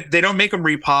 Even they don't make them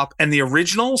repop, and the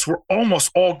originals were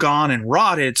almost all gone and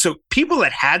rotted. So people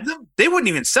that had them, they wouldn't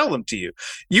even sell them to you.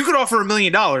 You could offer $1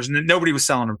 million and nobody was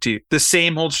selling them to you. The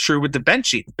same holds true with the bench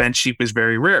sheet. The bench sheet was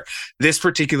very rare. This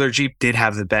particular Jeep did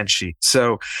have the bench sheet.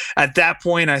 So at that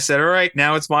point, I said, all right,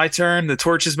 now it's my turn. The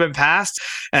torch has been passed,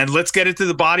 and let's get it to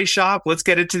the body shop. Let's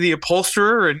get it to the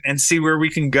upholsterer and see where we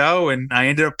can go. And I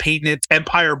ended up painting it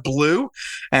Empire Blue.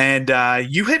 And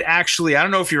you had actually, I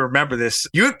don't know if you remember this,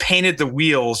 you had painted the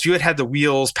wheels. You had the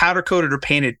wheels powder coated or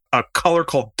painted a color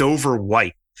called Dover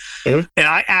White. Mm-hmm. And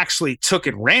I actually took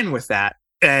and ran with that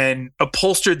and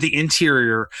upholstered the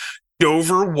interior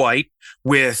Dover White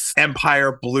with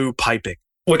Empire Blue piping,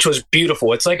 which was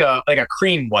beautiful. It's like a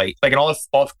cream white, like an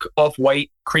off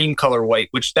white cream color white,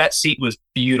 which that seat was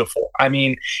beautiful. I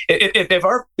mean,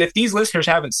 if these listeners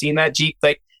haven't seen that Jeep,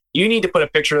 like, you need to put a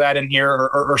picture of that in here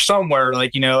or somewhere,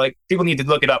 like people need to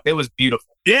look it up. It was beautiful.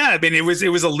 Yeah, I mean, it was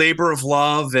a labor of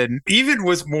love, and even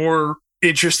was more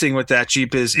interesting with that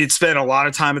Jeep is it spent a lot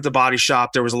of time at the body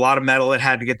shop. There was a lot of metal that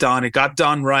had to get done. It got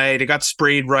done right. It got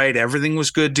sprayed right. Everything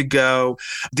was good to go.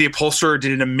 The upholsterer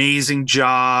did an amazing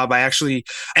job. I actually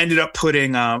ended up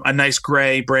putting a nice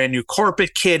gray brand new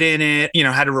carpet kit in it,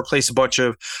 had to replace a bunch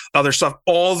of other stuff.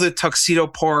 All the Tuxedo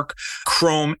Park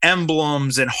chrome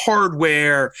emblems and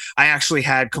hardware, I actually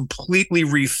had completely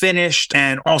refinished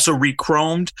and also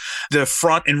re-chromed. The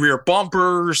front and rear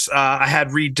bumpers, I had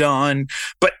redone,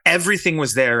 but everything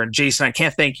was there. And Jason, I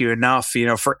can't thank you enough,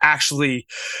 for actually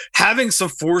having some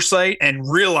foresight and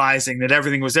realizing that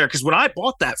everything was there. Because when I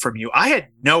bought that from you, I had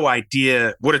no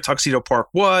idea what a Tuxedo Park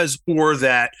was, or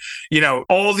that,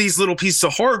 all these little pieces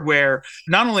of hardware,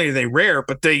 not only are they rare,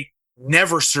 but they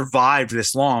never survived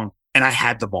this long. And I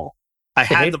had them all. I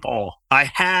had them all. I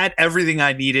had everything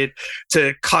I needed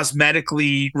to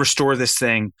cosmetically restore this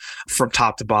thing from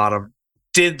top to bottom.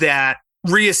 Did that,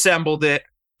 reassembled it,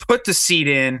 put the seat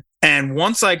in. And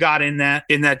once I got in that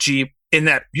Jeep, in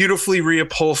that beautifully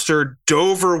reupholstered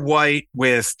Dover White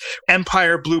with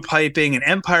Empire Blue piping and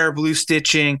Empire Blue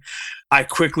stitching, I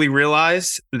quickly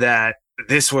realized that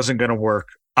this wasn't going to work.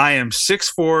 I am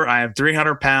 6'4", I am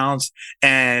 300 pounds.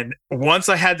 And once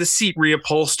I had the seat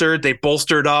reupholstered, they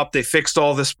bolstered up, they fixed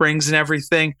all the springs and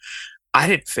everything, I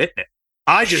didn't fit in it.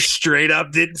 I just straight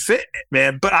up didn't fit in it,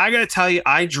 man. But I got to tell you,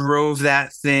 I drove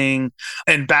that thing,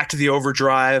 and back to the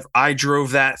overdrive, I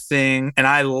drove that thing and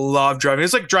I love driving.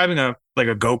 It's like driving a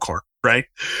go-kart, right?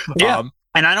 Yeah.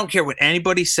 And I don't care what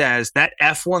anybody says, that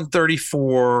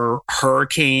F-134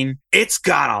 Hurricane, it's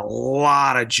got a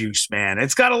lot of juice, man.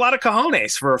 It's got a lot of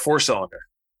cojones for a four-cylinder.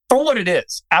 For what it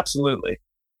is, absolutely.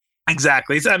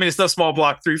 Exactly. It's no small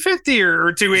block 350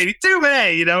 or 282, but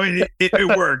hey,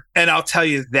 it worked. And I'll tell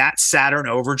you, that Saturn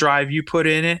overdrive you put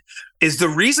in it is the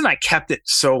reason I kept it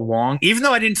so long, even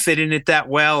though I didn't fit in it that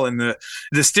well. And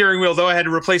the steering wheel, though I had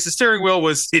to replace the steering wheel,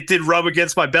 it did rub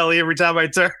against my belly every time I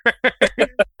turned.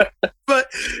 But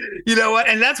you know what?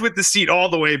 And that's with the seat all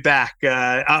the way back.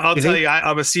 I'll tell you,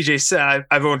 I'm a CJ7.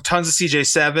 I've owned tons of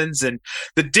CJ7s, and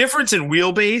the difference in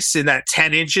wheelbase in that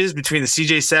 10 inches between the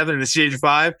CJ7 and the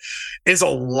CJ5 is a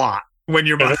lot when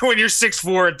you're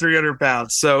 6'4" and 300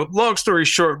 pounds. So long story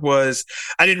short was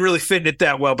I didn't really fit in it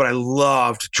that well, but I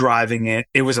loved driving it.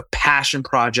 It was a passion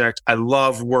project. I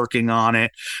loved working on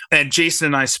it. And Jason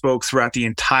and I spoke throughout the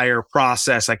entire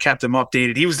process. I kept him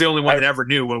updated. He was the only one that ever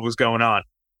knew what was going on.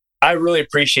 I really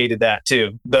appreciated that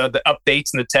too. The updates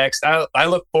and the text. I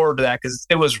look forward to that because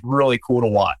it was really cool to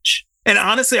watch. And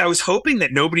honestly, I was hoping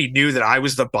that nobody knew that I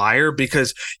was the buyer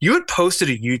because you had posted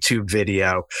a YouTube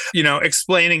video,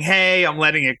 explaining, hey, I'm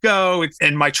letting it go.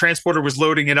 And my transporter was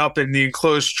loading it up in the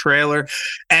enclosed trailer.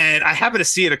 And I happened to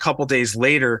see it a couple days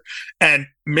later. And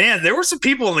man, there were some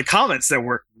people in the comments that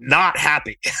were not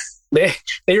happy. They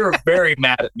were very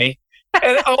mad at me.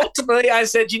 And ultimately I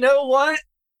said, you know what?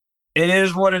 It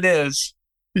is what it is.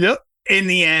 Yep. In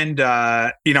the end,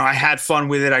 I had fun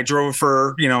with it. I drove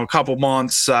for, a couple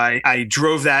months. I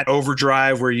drove that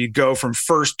overdrive where you go from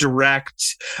first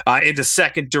direct into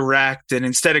second direct. And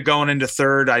instead of going into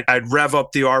third, I'd rev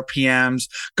up the RPMs,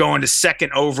 go into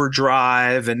second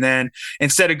overdrive. And then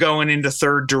instead of going into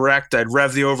third direct, I'd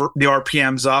rev the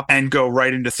RPMs up and go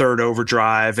right into third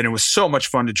overdrive. And it was so much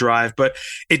fun to drive, but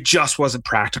it just wasn't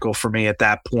practical for me at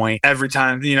that point. Every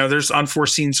time, there's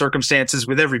unforeseen circumstances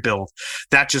with every build.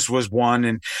 That just was one.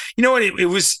 And you know what? It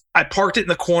was, I parked it in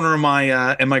the corner of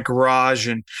my garage,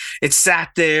 and it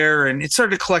sat there and it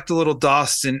started to collect a little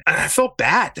dust. And I felt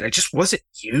bad that I just wasn't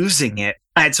using it.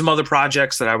 I had some other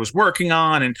projects that I was working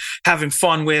on and having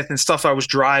fun with and stuff I was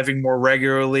driving more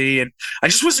regularly, and I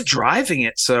just wasn't driving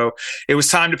it. So it was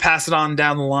time to pass it on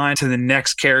down the line to the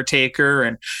next caretaker.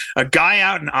 And a guy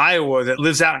out in Iowa that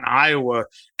lives out in Iowa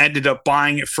ended up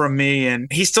buying it from me.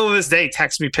 And he still to this day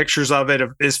texts me pictures of it,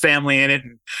 of his family in it.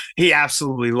 And he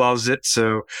absolutely loves it.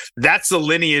 So that's the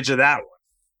lineage of that one.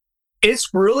 It's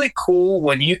really cool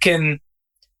when you can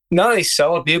not only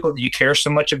sell a vehicle that you care so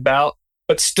much about,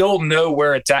 but still know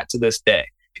where it's at to this day.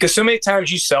 Because so many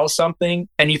times you sell something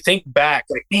and you think back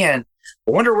like, man,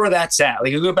 I wonder where that's at.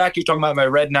 Like you go back, you're talking about my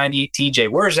red 98 TJ.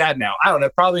 Where's that now? I don't know.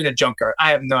 Probably in a junkyard.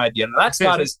 I have no idea. Now, that's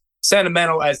not as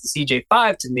sentimental as the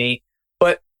CJ5 to me,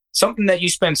 but something that you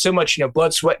spend so much,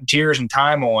 blood, sweat, and tears and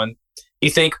time on,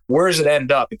 you think, where does it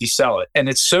end up if you sell it? And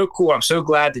it's so cool. I'm so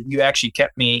glad that you actually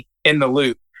kept me in the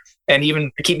loop and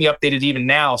even keep me updated even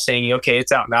now saying, okay,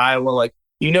 it's out in Iowa. Like,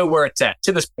 where it's at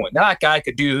to this point. Now that guy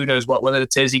could do who knows what with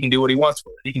it is. He can do what he wants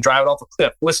with it. He can drive it off a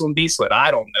cliff, whistle and beast it.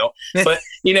 I don't know. But,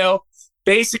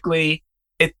 basically,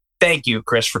 thank you,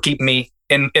 Chris, for keeping me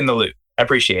in the loop. I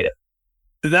appreciate it.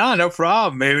 No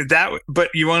problem. Maybe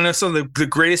but you want to know something? The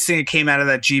greatest thing that came out of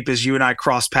that Jeep is you and I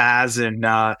crossed paths and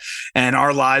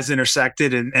our lives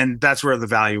intersected, and that's where the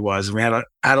value was. We had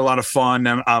a lot of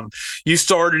fun. You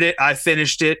started it, I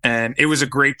finished it, and it was a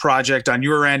great project on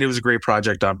your end. It was a great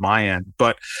project on my end.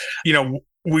 But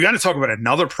we got to talk about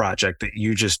another project that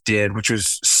you just did, which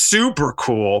was super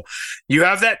cool. You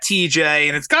have that TJ,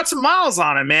 and it's got some miles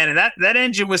on it, man. And that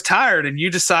engine was tired, and you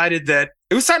decided that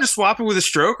it was time to swap it with a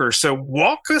stroker. So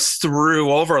walk us through,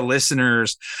 all of our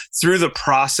listeners, through the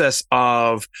process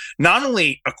of not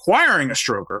only acquiring a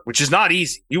stroker, which is not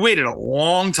easy. You waited a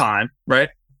long time, right?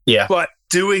 Yeah. But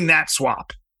doing that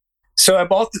swap. So I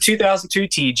bought the 2002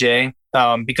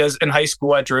 TJ because in high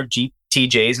school I drove Jeep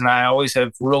TJs, and I always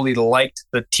have really liked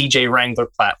the TJ Wrangler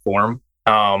platform.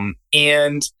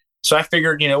 And so I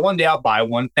figured, one day I'll buy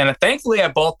one. And thankfully I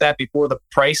bought that before the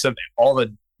price of all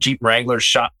the Jeep Wranglers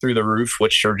shot through the roof,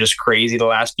 which are just crazy the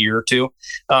last year or two.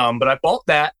 But I bought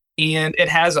that, and it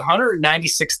has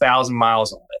 196,000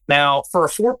 miles on it. Now, for a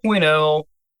 4.0,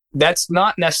 that's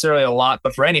not necessarily a lot,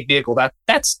 but for any vehicle,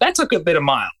 that's a good bit of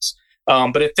miles.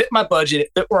 But it fit my budget,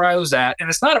 it fit where I was at, and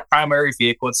it's not a primary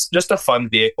vehicle, it's just a fun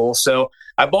vehicle. So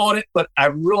I bought it, but I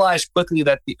realized quickly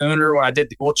that the owner, when I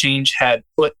did the oil change, had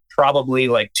put probably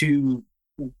like 2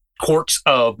 quarts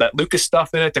of that Lucas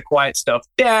stuff in it to quiet stuff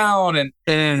down.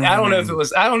 And I don't know if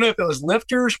it was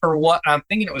lifters or what. I'm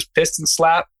thinking it was piston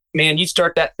slap. Man, you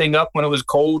start that thing up when it was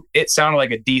cold, it sounded like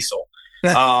a diesel.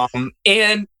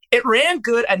 And it ran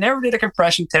good. I never did a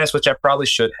compression test, which I probably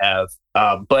should have.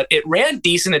 But it ran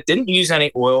decent. It didn't use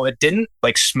any oil. It didn't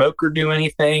smoke or do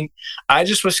anything. I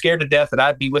just was scared to death that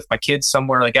I'd be with my kids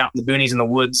somewhere out in the boonies in the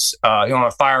woods, on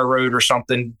a fire road or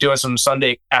something, doing some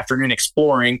Sunday afternoon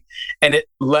exploring, and it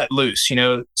let loose,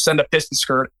 send a piston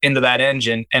skirt into that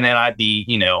engine, and then I'd be,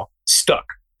 stuck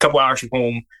a couple hours from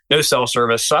home, no cell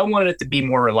service. So I wanted it to be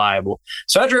more reliable.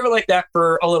 So I drove it like that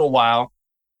for a little while.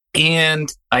 And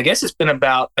I guess it's been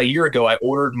about a year ago, I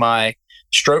ordered my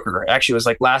stroker. Actually, it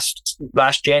was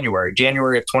last January of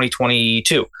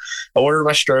 2022. I ordered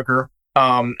my stroker.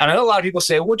 And I know a lot of people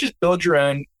say, well, just build your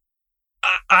own.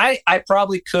 I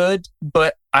probably could,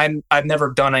 but I've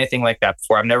never done anything like that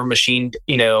before. I've never machined,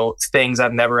 things.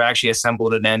 I've never actually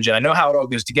assembled an engine. I know how it all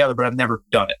goes together, but I've never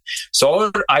done it. So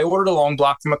I ordered a long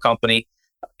block from a company,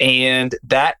 and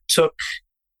that took,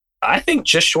 I think,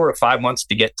 just short of 5 months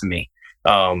to get to me.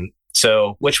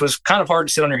 So which was kind of hard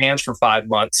to sit on your hands for 5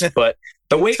 months, but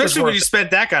the wait, especially when you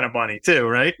spent that kind of money too,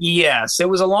 right? Yes, it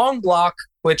was a long block.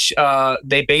 which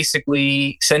they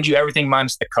basically send you everything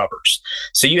minus the covers.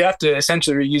 So you have to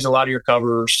essentially use a lot of your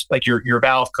covers, like your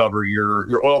valve cover,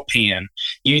 your oil pan.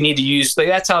 You need to use, like,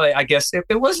 that's how I guess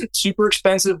it wasn't super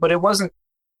expensive, but it wasn't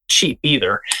cheap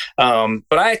either.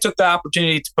 But I took the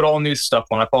opportunity to put all new stuff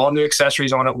on. I put all new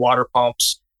accessories on it, water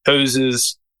pumps,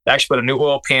 hoses, actually put a new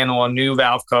oil pan on, new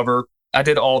valve cover. I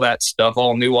did all that stuff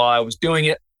all new while I was doing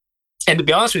it. And to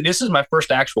be honest with you, this is my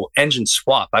first actual engine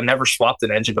swap. I've never swapped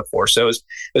an engine before. So it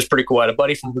was pretty cool. I had a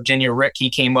buddy from Virginia, Rick. He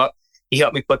came up. He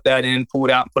helped me put that in, pull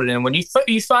it out, and put it in. When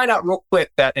you find out real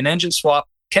quick that an engine swap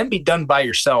can be done by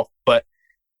yourself, but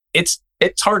it's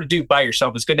hard to do by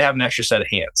yourself. It's good to have an extra set of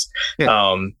hands.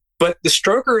 Yeah. But the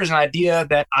stroker is an idea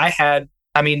that I had.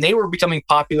 I mean, they were becoming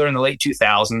popular in the late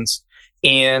 2000s.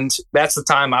 And that's the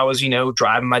time I was,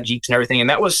 driving my Jeeps and everything. And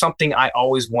that was something I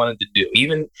always wanted to do.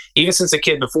 Even since a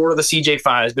kid, before the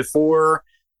CJ5s, before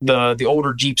the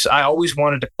older Jeeps, I always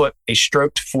wanted to put a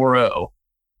stroked 4.0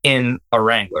 in a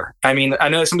Wrangler. I mean, I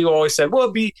know some people always said, well,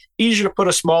 it'd be easier to put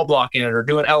a small block in it or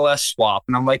do an LS swap.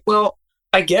 And I'm like, well,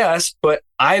 I guess, but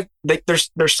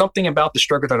there's something about the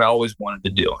stroker that I always wanted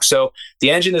to do. So the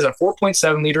engine is a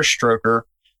 4.7 liter stroker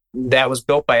that was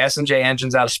built by S&J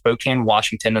Engines out of Spokane,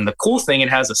 Washington. And the cool thing, it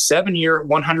has a 7-year,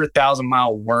 100,000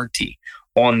 mile warranty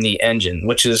on the engine,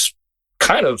 which is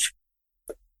kind of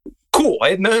cool.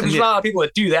 There's not a lot of people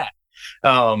that do that.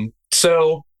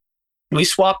 So we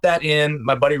swapped that in,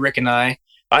 my buddy Rick and I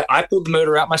pulled the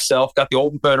motor out myself, got the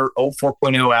old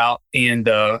 4.0 out,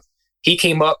 and he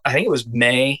came up, I think it was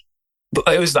May.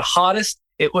 It was the hottest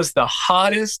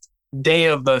day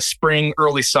of the spring,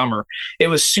 early summer. It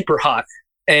was super hot.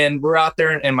 And we're out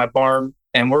there in my barn,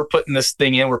 and we're putting this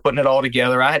thing in. We're putting it all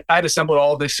together. I'd assembled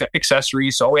all this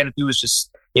accessories, so all we had to do was just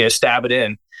stab it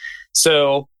in.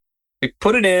 So we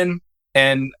put it in,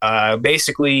 and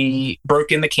basically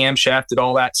broke in the camshaft, did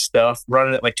all that stuff,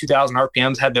 running at like 2,000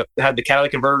 RPMs. Had the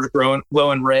catalytic converter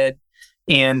glowing red,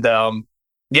 and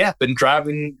been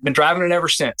driving it ever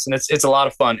since, and it's a lot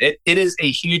of fun. It is a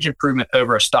huge improvement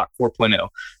over a stock 4.0.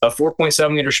 A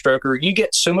 4.7 liter stroker, you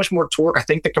get so much more torque. I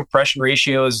think the compression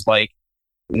ratio is like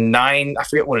 9. I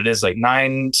forget what it is, like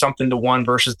 9 something to 1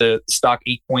 versus the stock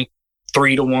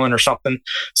 8.3 to 1 or something.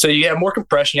 So you have more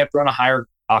compression. You have to run a higher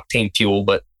octane fuel,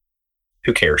 but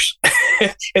who cares?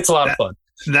 It's a lot of fun.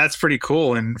 That's pretty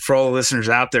cool. And for all the listeners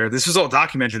out there, this was all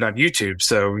documented on YouTube,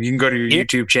 so you can go to your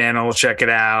YouTube channel, check it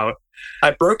out.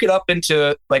 I broke it up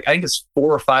into, like, I think it's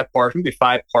 4 or 5 parts, maybe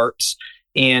 5 parts.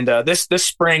 And this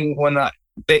spring, when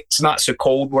it's not so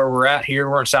cold where we're at here,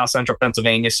 we're in South Central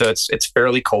Pennsylvania, so it's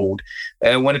fairly cold.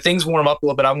 And when things warm up a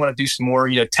little bit, I want to do some more,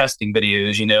 testing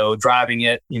videos, driving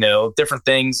it, different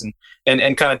things,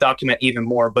 and kind of document even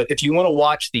more. But if you want to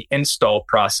watch the install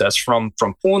process from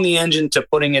pulling the engine to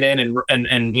putting it in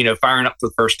and firing up for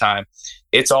the first time,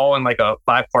 it's all in like a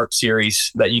 5-part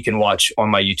series that you can watch on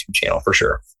my YouTube channel for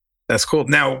sure. That's cool.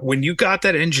 Now, when you got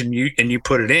that engine and you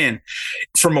put it in,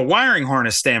 from a wiring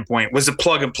harness standpoint, was it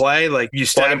plug and play? Like you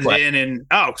stabbed it in and,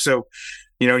 so,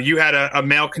 you had a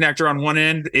male connector on one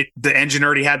end. The engine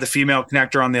already had the female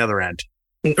connector on the other end.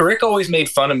 Rick always made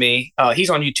fun of me. He's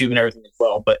on YouTube and everything as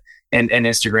well, and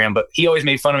Instagram, but he always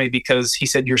made fun of me because he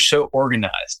said, you're so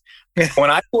organized. When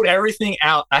I pulled everything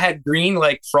out, I had green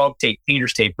like frog tape,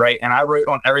 painter's tape, right? And I wrote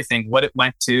on everything what it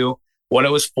went to, what it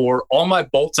was for, all my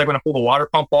bolts, like when I pull the water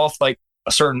pump off, like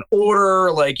a certain order,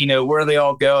 like, where they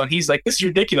all go. And he's like, this is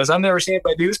ridiculous. I've never seen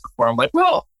anybody do this before. I'm like,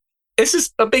 well, this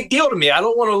is a big deal to me. I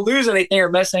don't want to lose anything or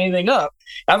mess anything up.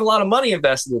 I have a lot of money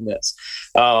invested in this.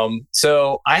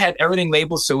 So I had everything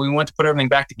labeled. So we went to put everything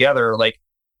back together, like,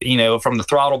 from the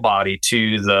throttle body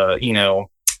to the,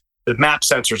 the map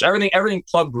sensors, everything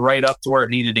plugged right up to where it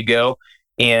needed to go.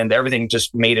 And everything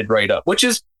just mated right up, which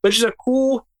is a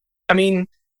cool, I mean,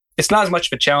 it's not as much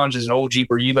of a challenge as an old Jeep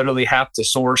where you literally have to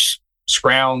source,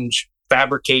 scrounge,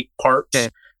 fabricate parts,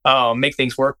 make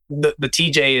things work. The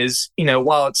TJ is,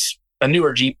 while it's a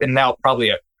newer Jeep and now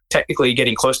probably technically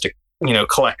getting close to,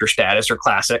 collector status or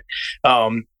classic,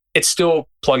 it's still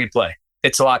plug and play.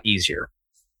 It's a lot easier.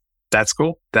 That's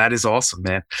cool. That is awesome,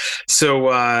 man.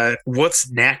 So what's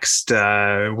next?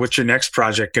 What's your next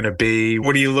project going to be?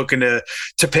 What are you looking to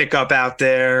pick up out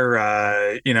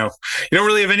there? You don't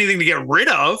really have anything to get rid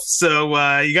of,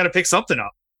 so you got to pick something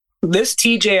up. This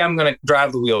TJ, I'm going to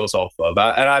drive the wheels off of,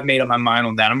 and I've made up my mind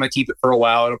on that. I'm going to keep it for a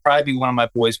while. It'll probably be one of my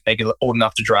boys make it old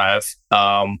enough to drive.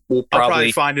 I'll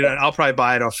probably find it. I'll probably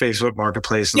buy it off Facebook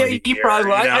Marketplace. Yeah, you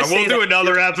probably will. We'll do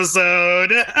another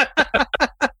episode.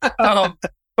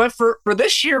 But for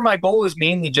this year, my goal is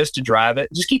mainly just to drive it,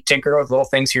 just keep tinkering with little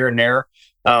things here and there.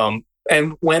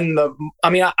 And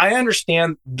I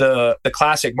understand the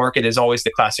classic market is always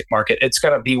the classic market. It's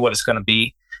going to be what it's going to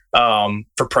be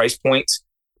for price points.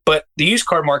 But the used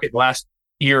car market the last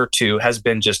year or two has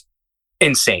been just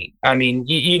insane. I mean,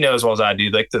 you know as well as I do.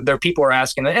 Like there are people are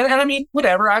asking, and I mean,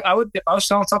 whatever. I would, if I was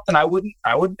selling something, I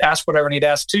would ask whatever I need to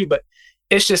ask too. But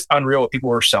it's just unreal what people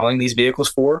are selling these vehicles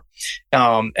for.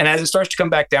 And as it starts to come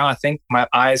back down, I think my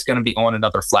eye is going to be on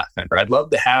another flat fender.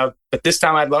 But this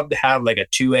time I'd love to have like a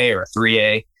 2A or a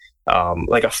 3A,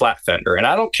 like a flat fender. And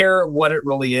I don't care what it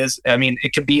really is. I mean,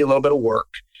 it could be a little bit of work.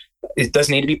 It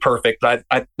doesn't need to be perfect, but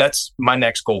that's my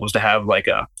next goal, was to have like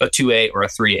a 2A or a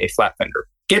 3A flat fender.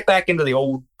 Get back into the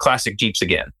old classic Jeeps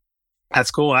again. That's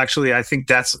cool. Actually, I think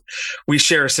we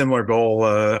share a similar goal.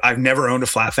 I've never owned a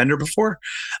flat fender before,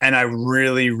 and I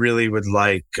really, really would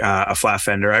like a flat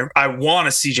fender. I want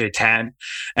a CJ10,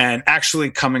 and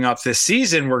actually coming up this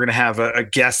season, we're going to have a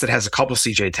guest that has a couple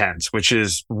CJ10s, which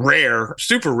is rare,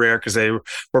 super rare, because they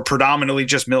were predominantly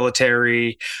just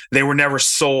military. They were never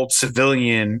sold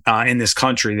civilian in this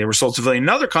country. They were sold civilian in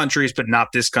other countries, but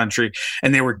not this country,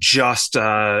 and they were just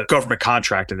government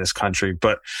contract in this country.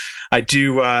 But I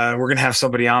do. We're going to have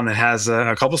somebody on that has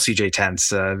a couple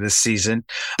CJ10s this season.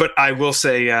 But I will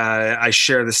say I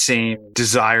share the same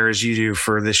desire as you do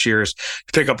for this year's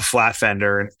to pick up a flat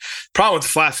fender. And the problem with the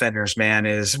flat fenders, man,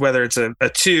 is whether it's a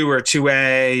 2 or a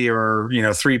 2A or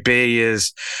 3B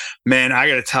is, man, I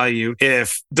got to tell you,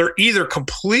 if they're either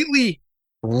completely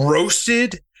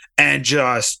roasted and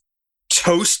just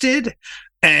toasted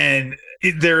and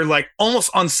they're like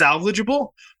almost unsalvageable,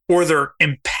 or they're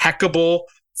impeccable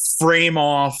frame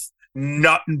off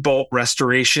nut and bolt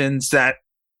restorations that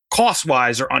cost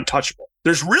wise are untouchable.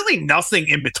 There's really nothing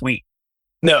in between.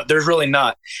 No, there's really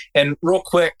not. And real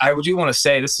quick, I do want to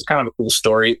say this is kind of a cool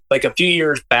story. Like a few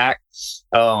years back,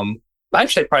 I'd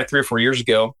say probably 3 or 4 years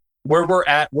ago, where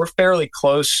we're fairly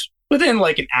close, within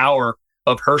like an hour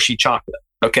of Hershey chocolate.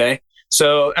 Okay.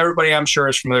 So everybody I'm sure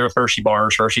is familiar with Hershey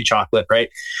bars, Hershey chocolate, right?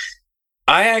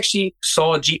 I actually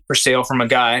saw a Jeep for sale from a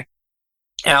guy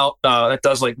out that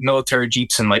does like military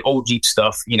Jeeps and like old Jeep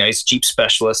stuff. He's a Jeep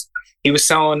specialist. He was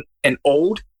selling an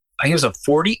old, I think it was a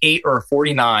 48 or a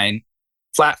 49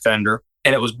 flat fender,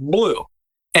 and it was blue.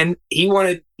 And he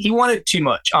wanted too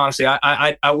much. Honestly,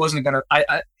 I wasn't gonna.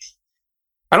 I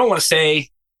don't want to say.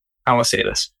 I want to say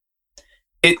this.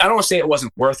 I don't want to say it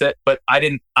wasn't worth it, but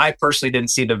I personally didn't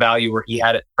see the value where he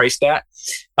had it priced at.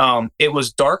 It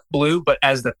was dark blue, but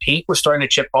as the paint was starting to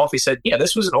chip off, he said, "Yeah,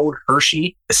 this was an old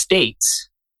Hershey Estates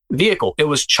vehicle. It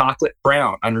was chocolate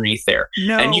brown underneath there,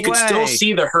 and you could still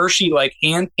see the Hershey like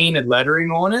hand painted lettering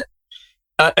on it,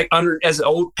 under as the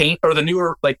old paint, or the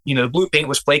newer the blue paint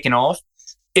was flaking off.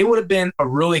 It would have been a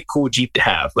really cool Jeep to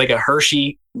have, like a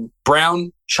Hershey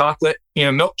brown chocolate,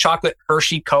 milk chocolate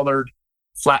Hershey colored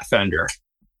flat fender.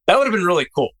 That would have been really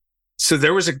cool." So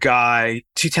there was a guy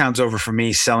 2 towns over from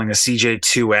me selling a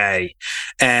CJ2A,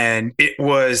 and it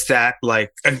was that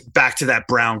like back to that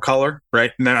brown color,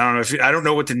 right? And then I don't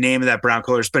know what the name of that brown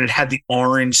color is, but it had the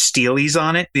orange steelies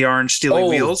on it, the orange steely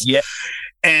wheels. Yeah.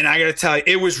 And I got to tell you,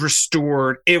 it was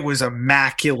restored. It was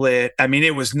immaculate. I mean,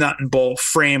 it was nut and bolt,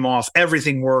 frame off.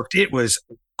 Everything worked. It was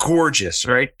gorgeous,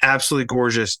 right? Absolutely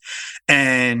gorgeous.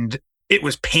 And it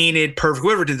was painted perfect.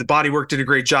 Whoever did the body work did a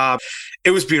great job.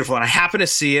 It was beautiful. And I happened to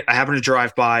see it. I happened to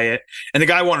drive by it. And the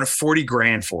guy wanted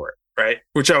 $40,000 for it, right?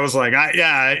 Which I was like,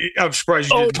 I'm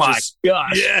surprised you didn't. Oh my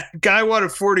gosh. Yeah. Guy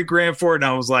wanted $40,000 for it. And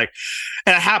I was like,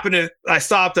 and I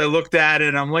stopped, I looked at it,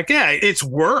 and I'm like, yeah,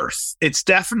 it's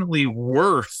definitely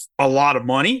worth a lot of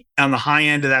money on the high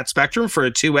end of that spectrum for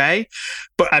a 2A.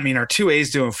 But I mean, our 2A is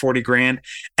doing $40,000.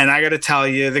 And I got to tell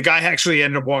you, the guy actually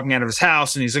ended up walking out of his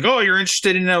house, and he's like, "Oh, you're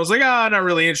interested in it?" I was like, "Oh, not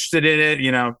really interested in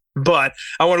it, but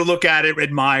I want to look at it,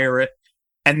 admire it."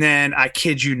 And then I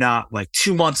kid you not, like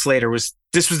 2 months later,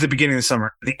 this was the beginning of the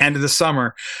summer, the end of the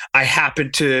summer, I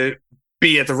happened to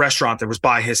be at the restaurant that was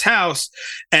by his house,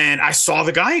 and I saw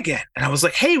the guy again, and I was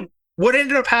like, "Hey, what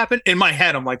ended up happening?" In my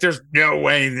head, I'm like, there's no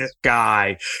way this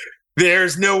guy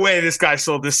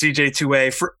sold this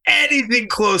CJ2A for anything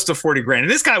close to $40,000.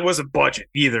 And this guy wasn't budget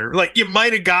either. Like, you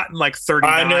might have gotten like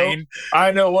 39.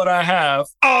 I know what I have.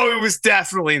 Oh, it was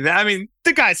definitely that. I mean,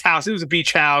 the guy's house, it was a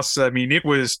beach house. I mean, it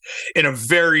was in a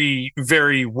very,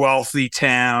 very wealthy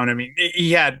town. I mean,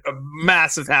 he had a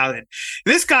massive house.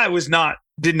 This guy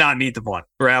did not need the money,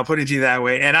 right? I'll put it to you that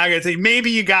way. And I gotta say, maybe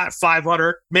you got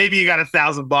 500, maybe you got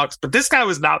 $1,000, but this guy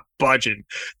was not budging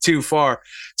too far.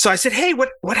 So I said, "Hey, what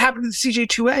happened to the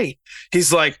CJ2A?"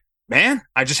 He's like, "Man,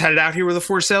 I just had it out here with a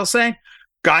for sale saying."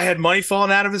 Guy had money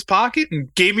falling out of his pocket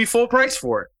and gave me full price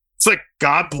for it. It's like,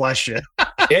 God bless you.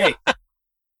 Hey,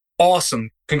 awesome.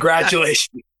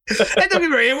 Congratulations. And don't get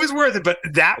me wrong, it was worth it, but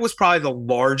that was probably the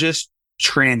largest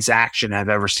transaction I've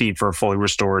ever seen for a fully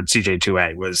restored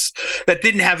CJ2A. Was that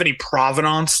didn't have any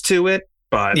provenance to it,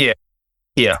 but yeah.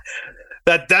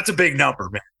 That's a big number,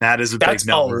 man. That is a big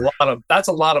number. That's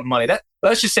a lot of money.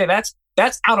 Let's just say that's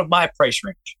out of my price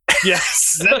range.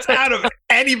 Yes, that's out of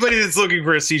anybody that's looking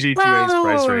for a CJ2A's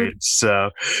price range. So,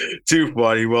 too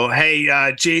funny. Well,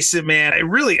 hey, Jason, man,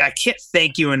 I can't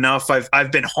thank you enough.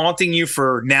 I've been haunting you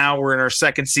for now. We're in our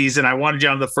second season. I wanted you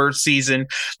on the first season.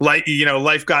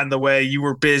 Life got in the way. You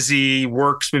were busy.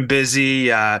 Work's been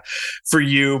busy for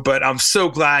you, but I'm so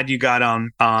glad you got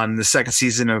on the second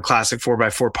season of Classic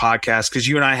 4x4 podcast, because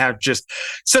you and I have just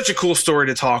such a cool story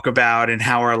to talk about and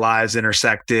how our lives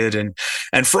intersected. And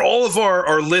for all of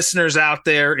our listeners out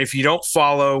there, if you don't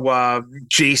follow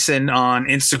Jason on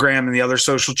Instagram and the other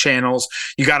social channels,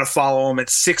 you got to follow him at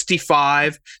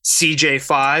 65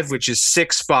 CJ5, which is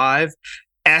 65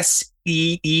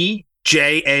 SEEJAY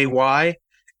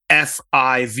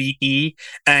FIVE.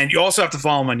 And you also have to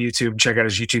follow him on YouTube. Check out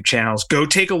his YouTube channels. Go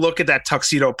take a look at that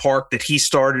Tuxedo Park that he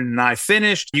started and I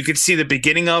finished. You can see the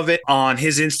beginning of it on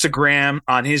his Instagram,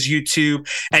 on his YouTube,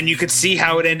 and you can see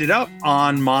how it ended up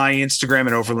on my Instagram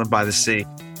at Overland by the Sea.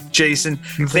 Jason,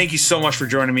 thank you so much for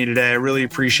joining me today. I really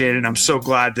appreciate it. And I'm so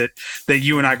glad that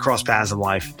you and I crossed paths in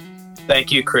life. Thank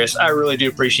you, Chris. I really do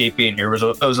appreciate being here.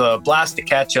 It was a blast to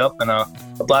catch up and a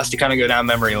blast to kind of go down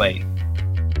memory lane.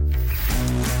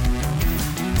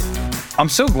 I'm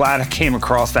so glad I came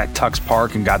across that Tux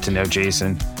Park and got to know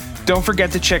Jason. Don't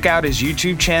forget to check out his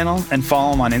YouTube channel and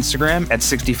follow him on Instagram at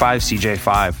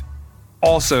 65CJ5.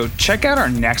 Also, check out our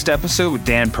next episode with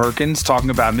Dan Perkins talking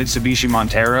about Mitsubishi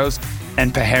Monteros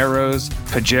and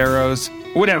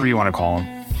Pajeros, whatever you want to call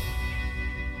them.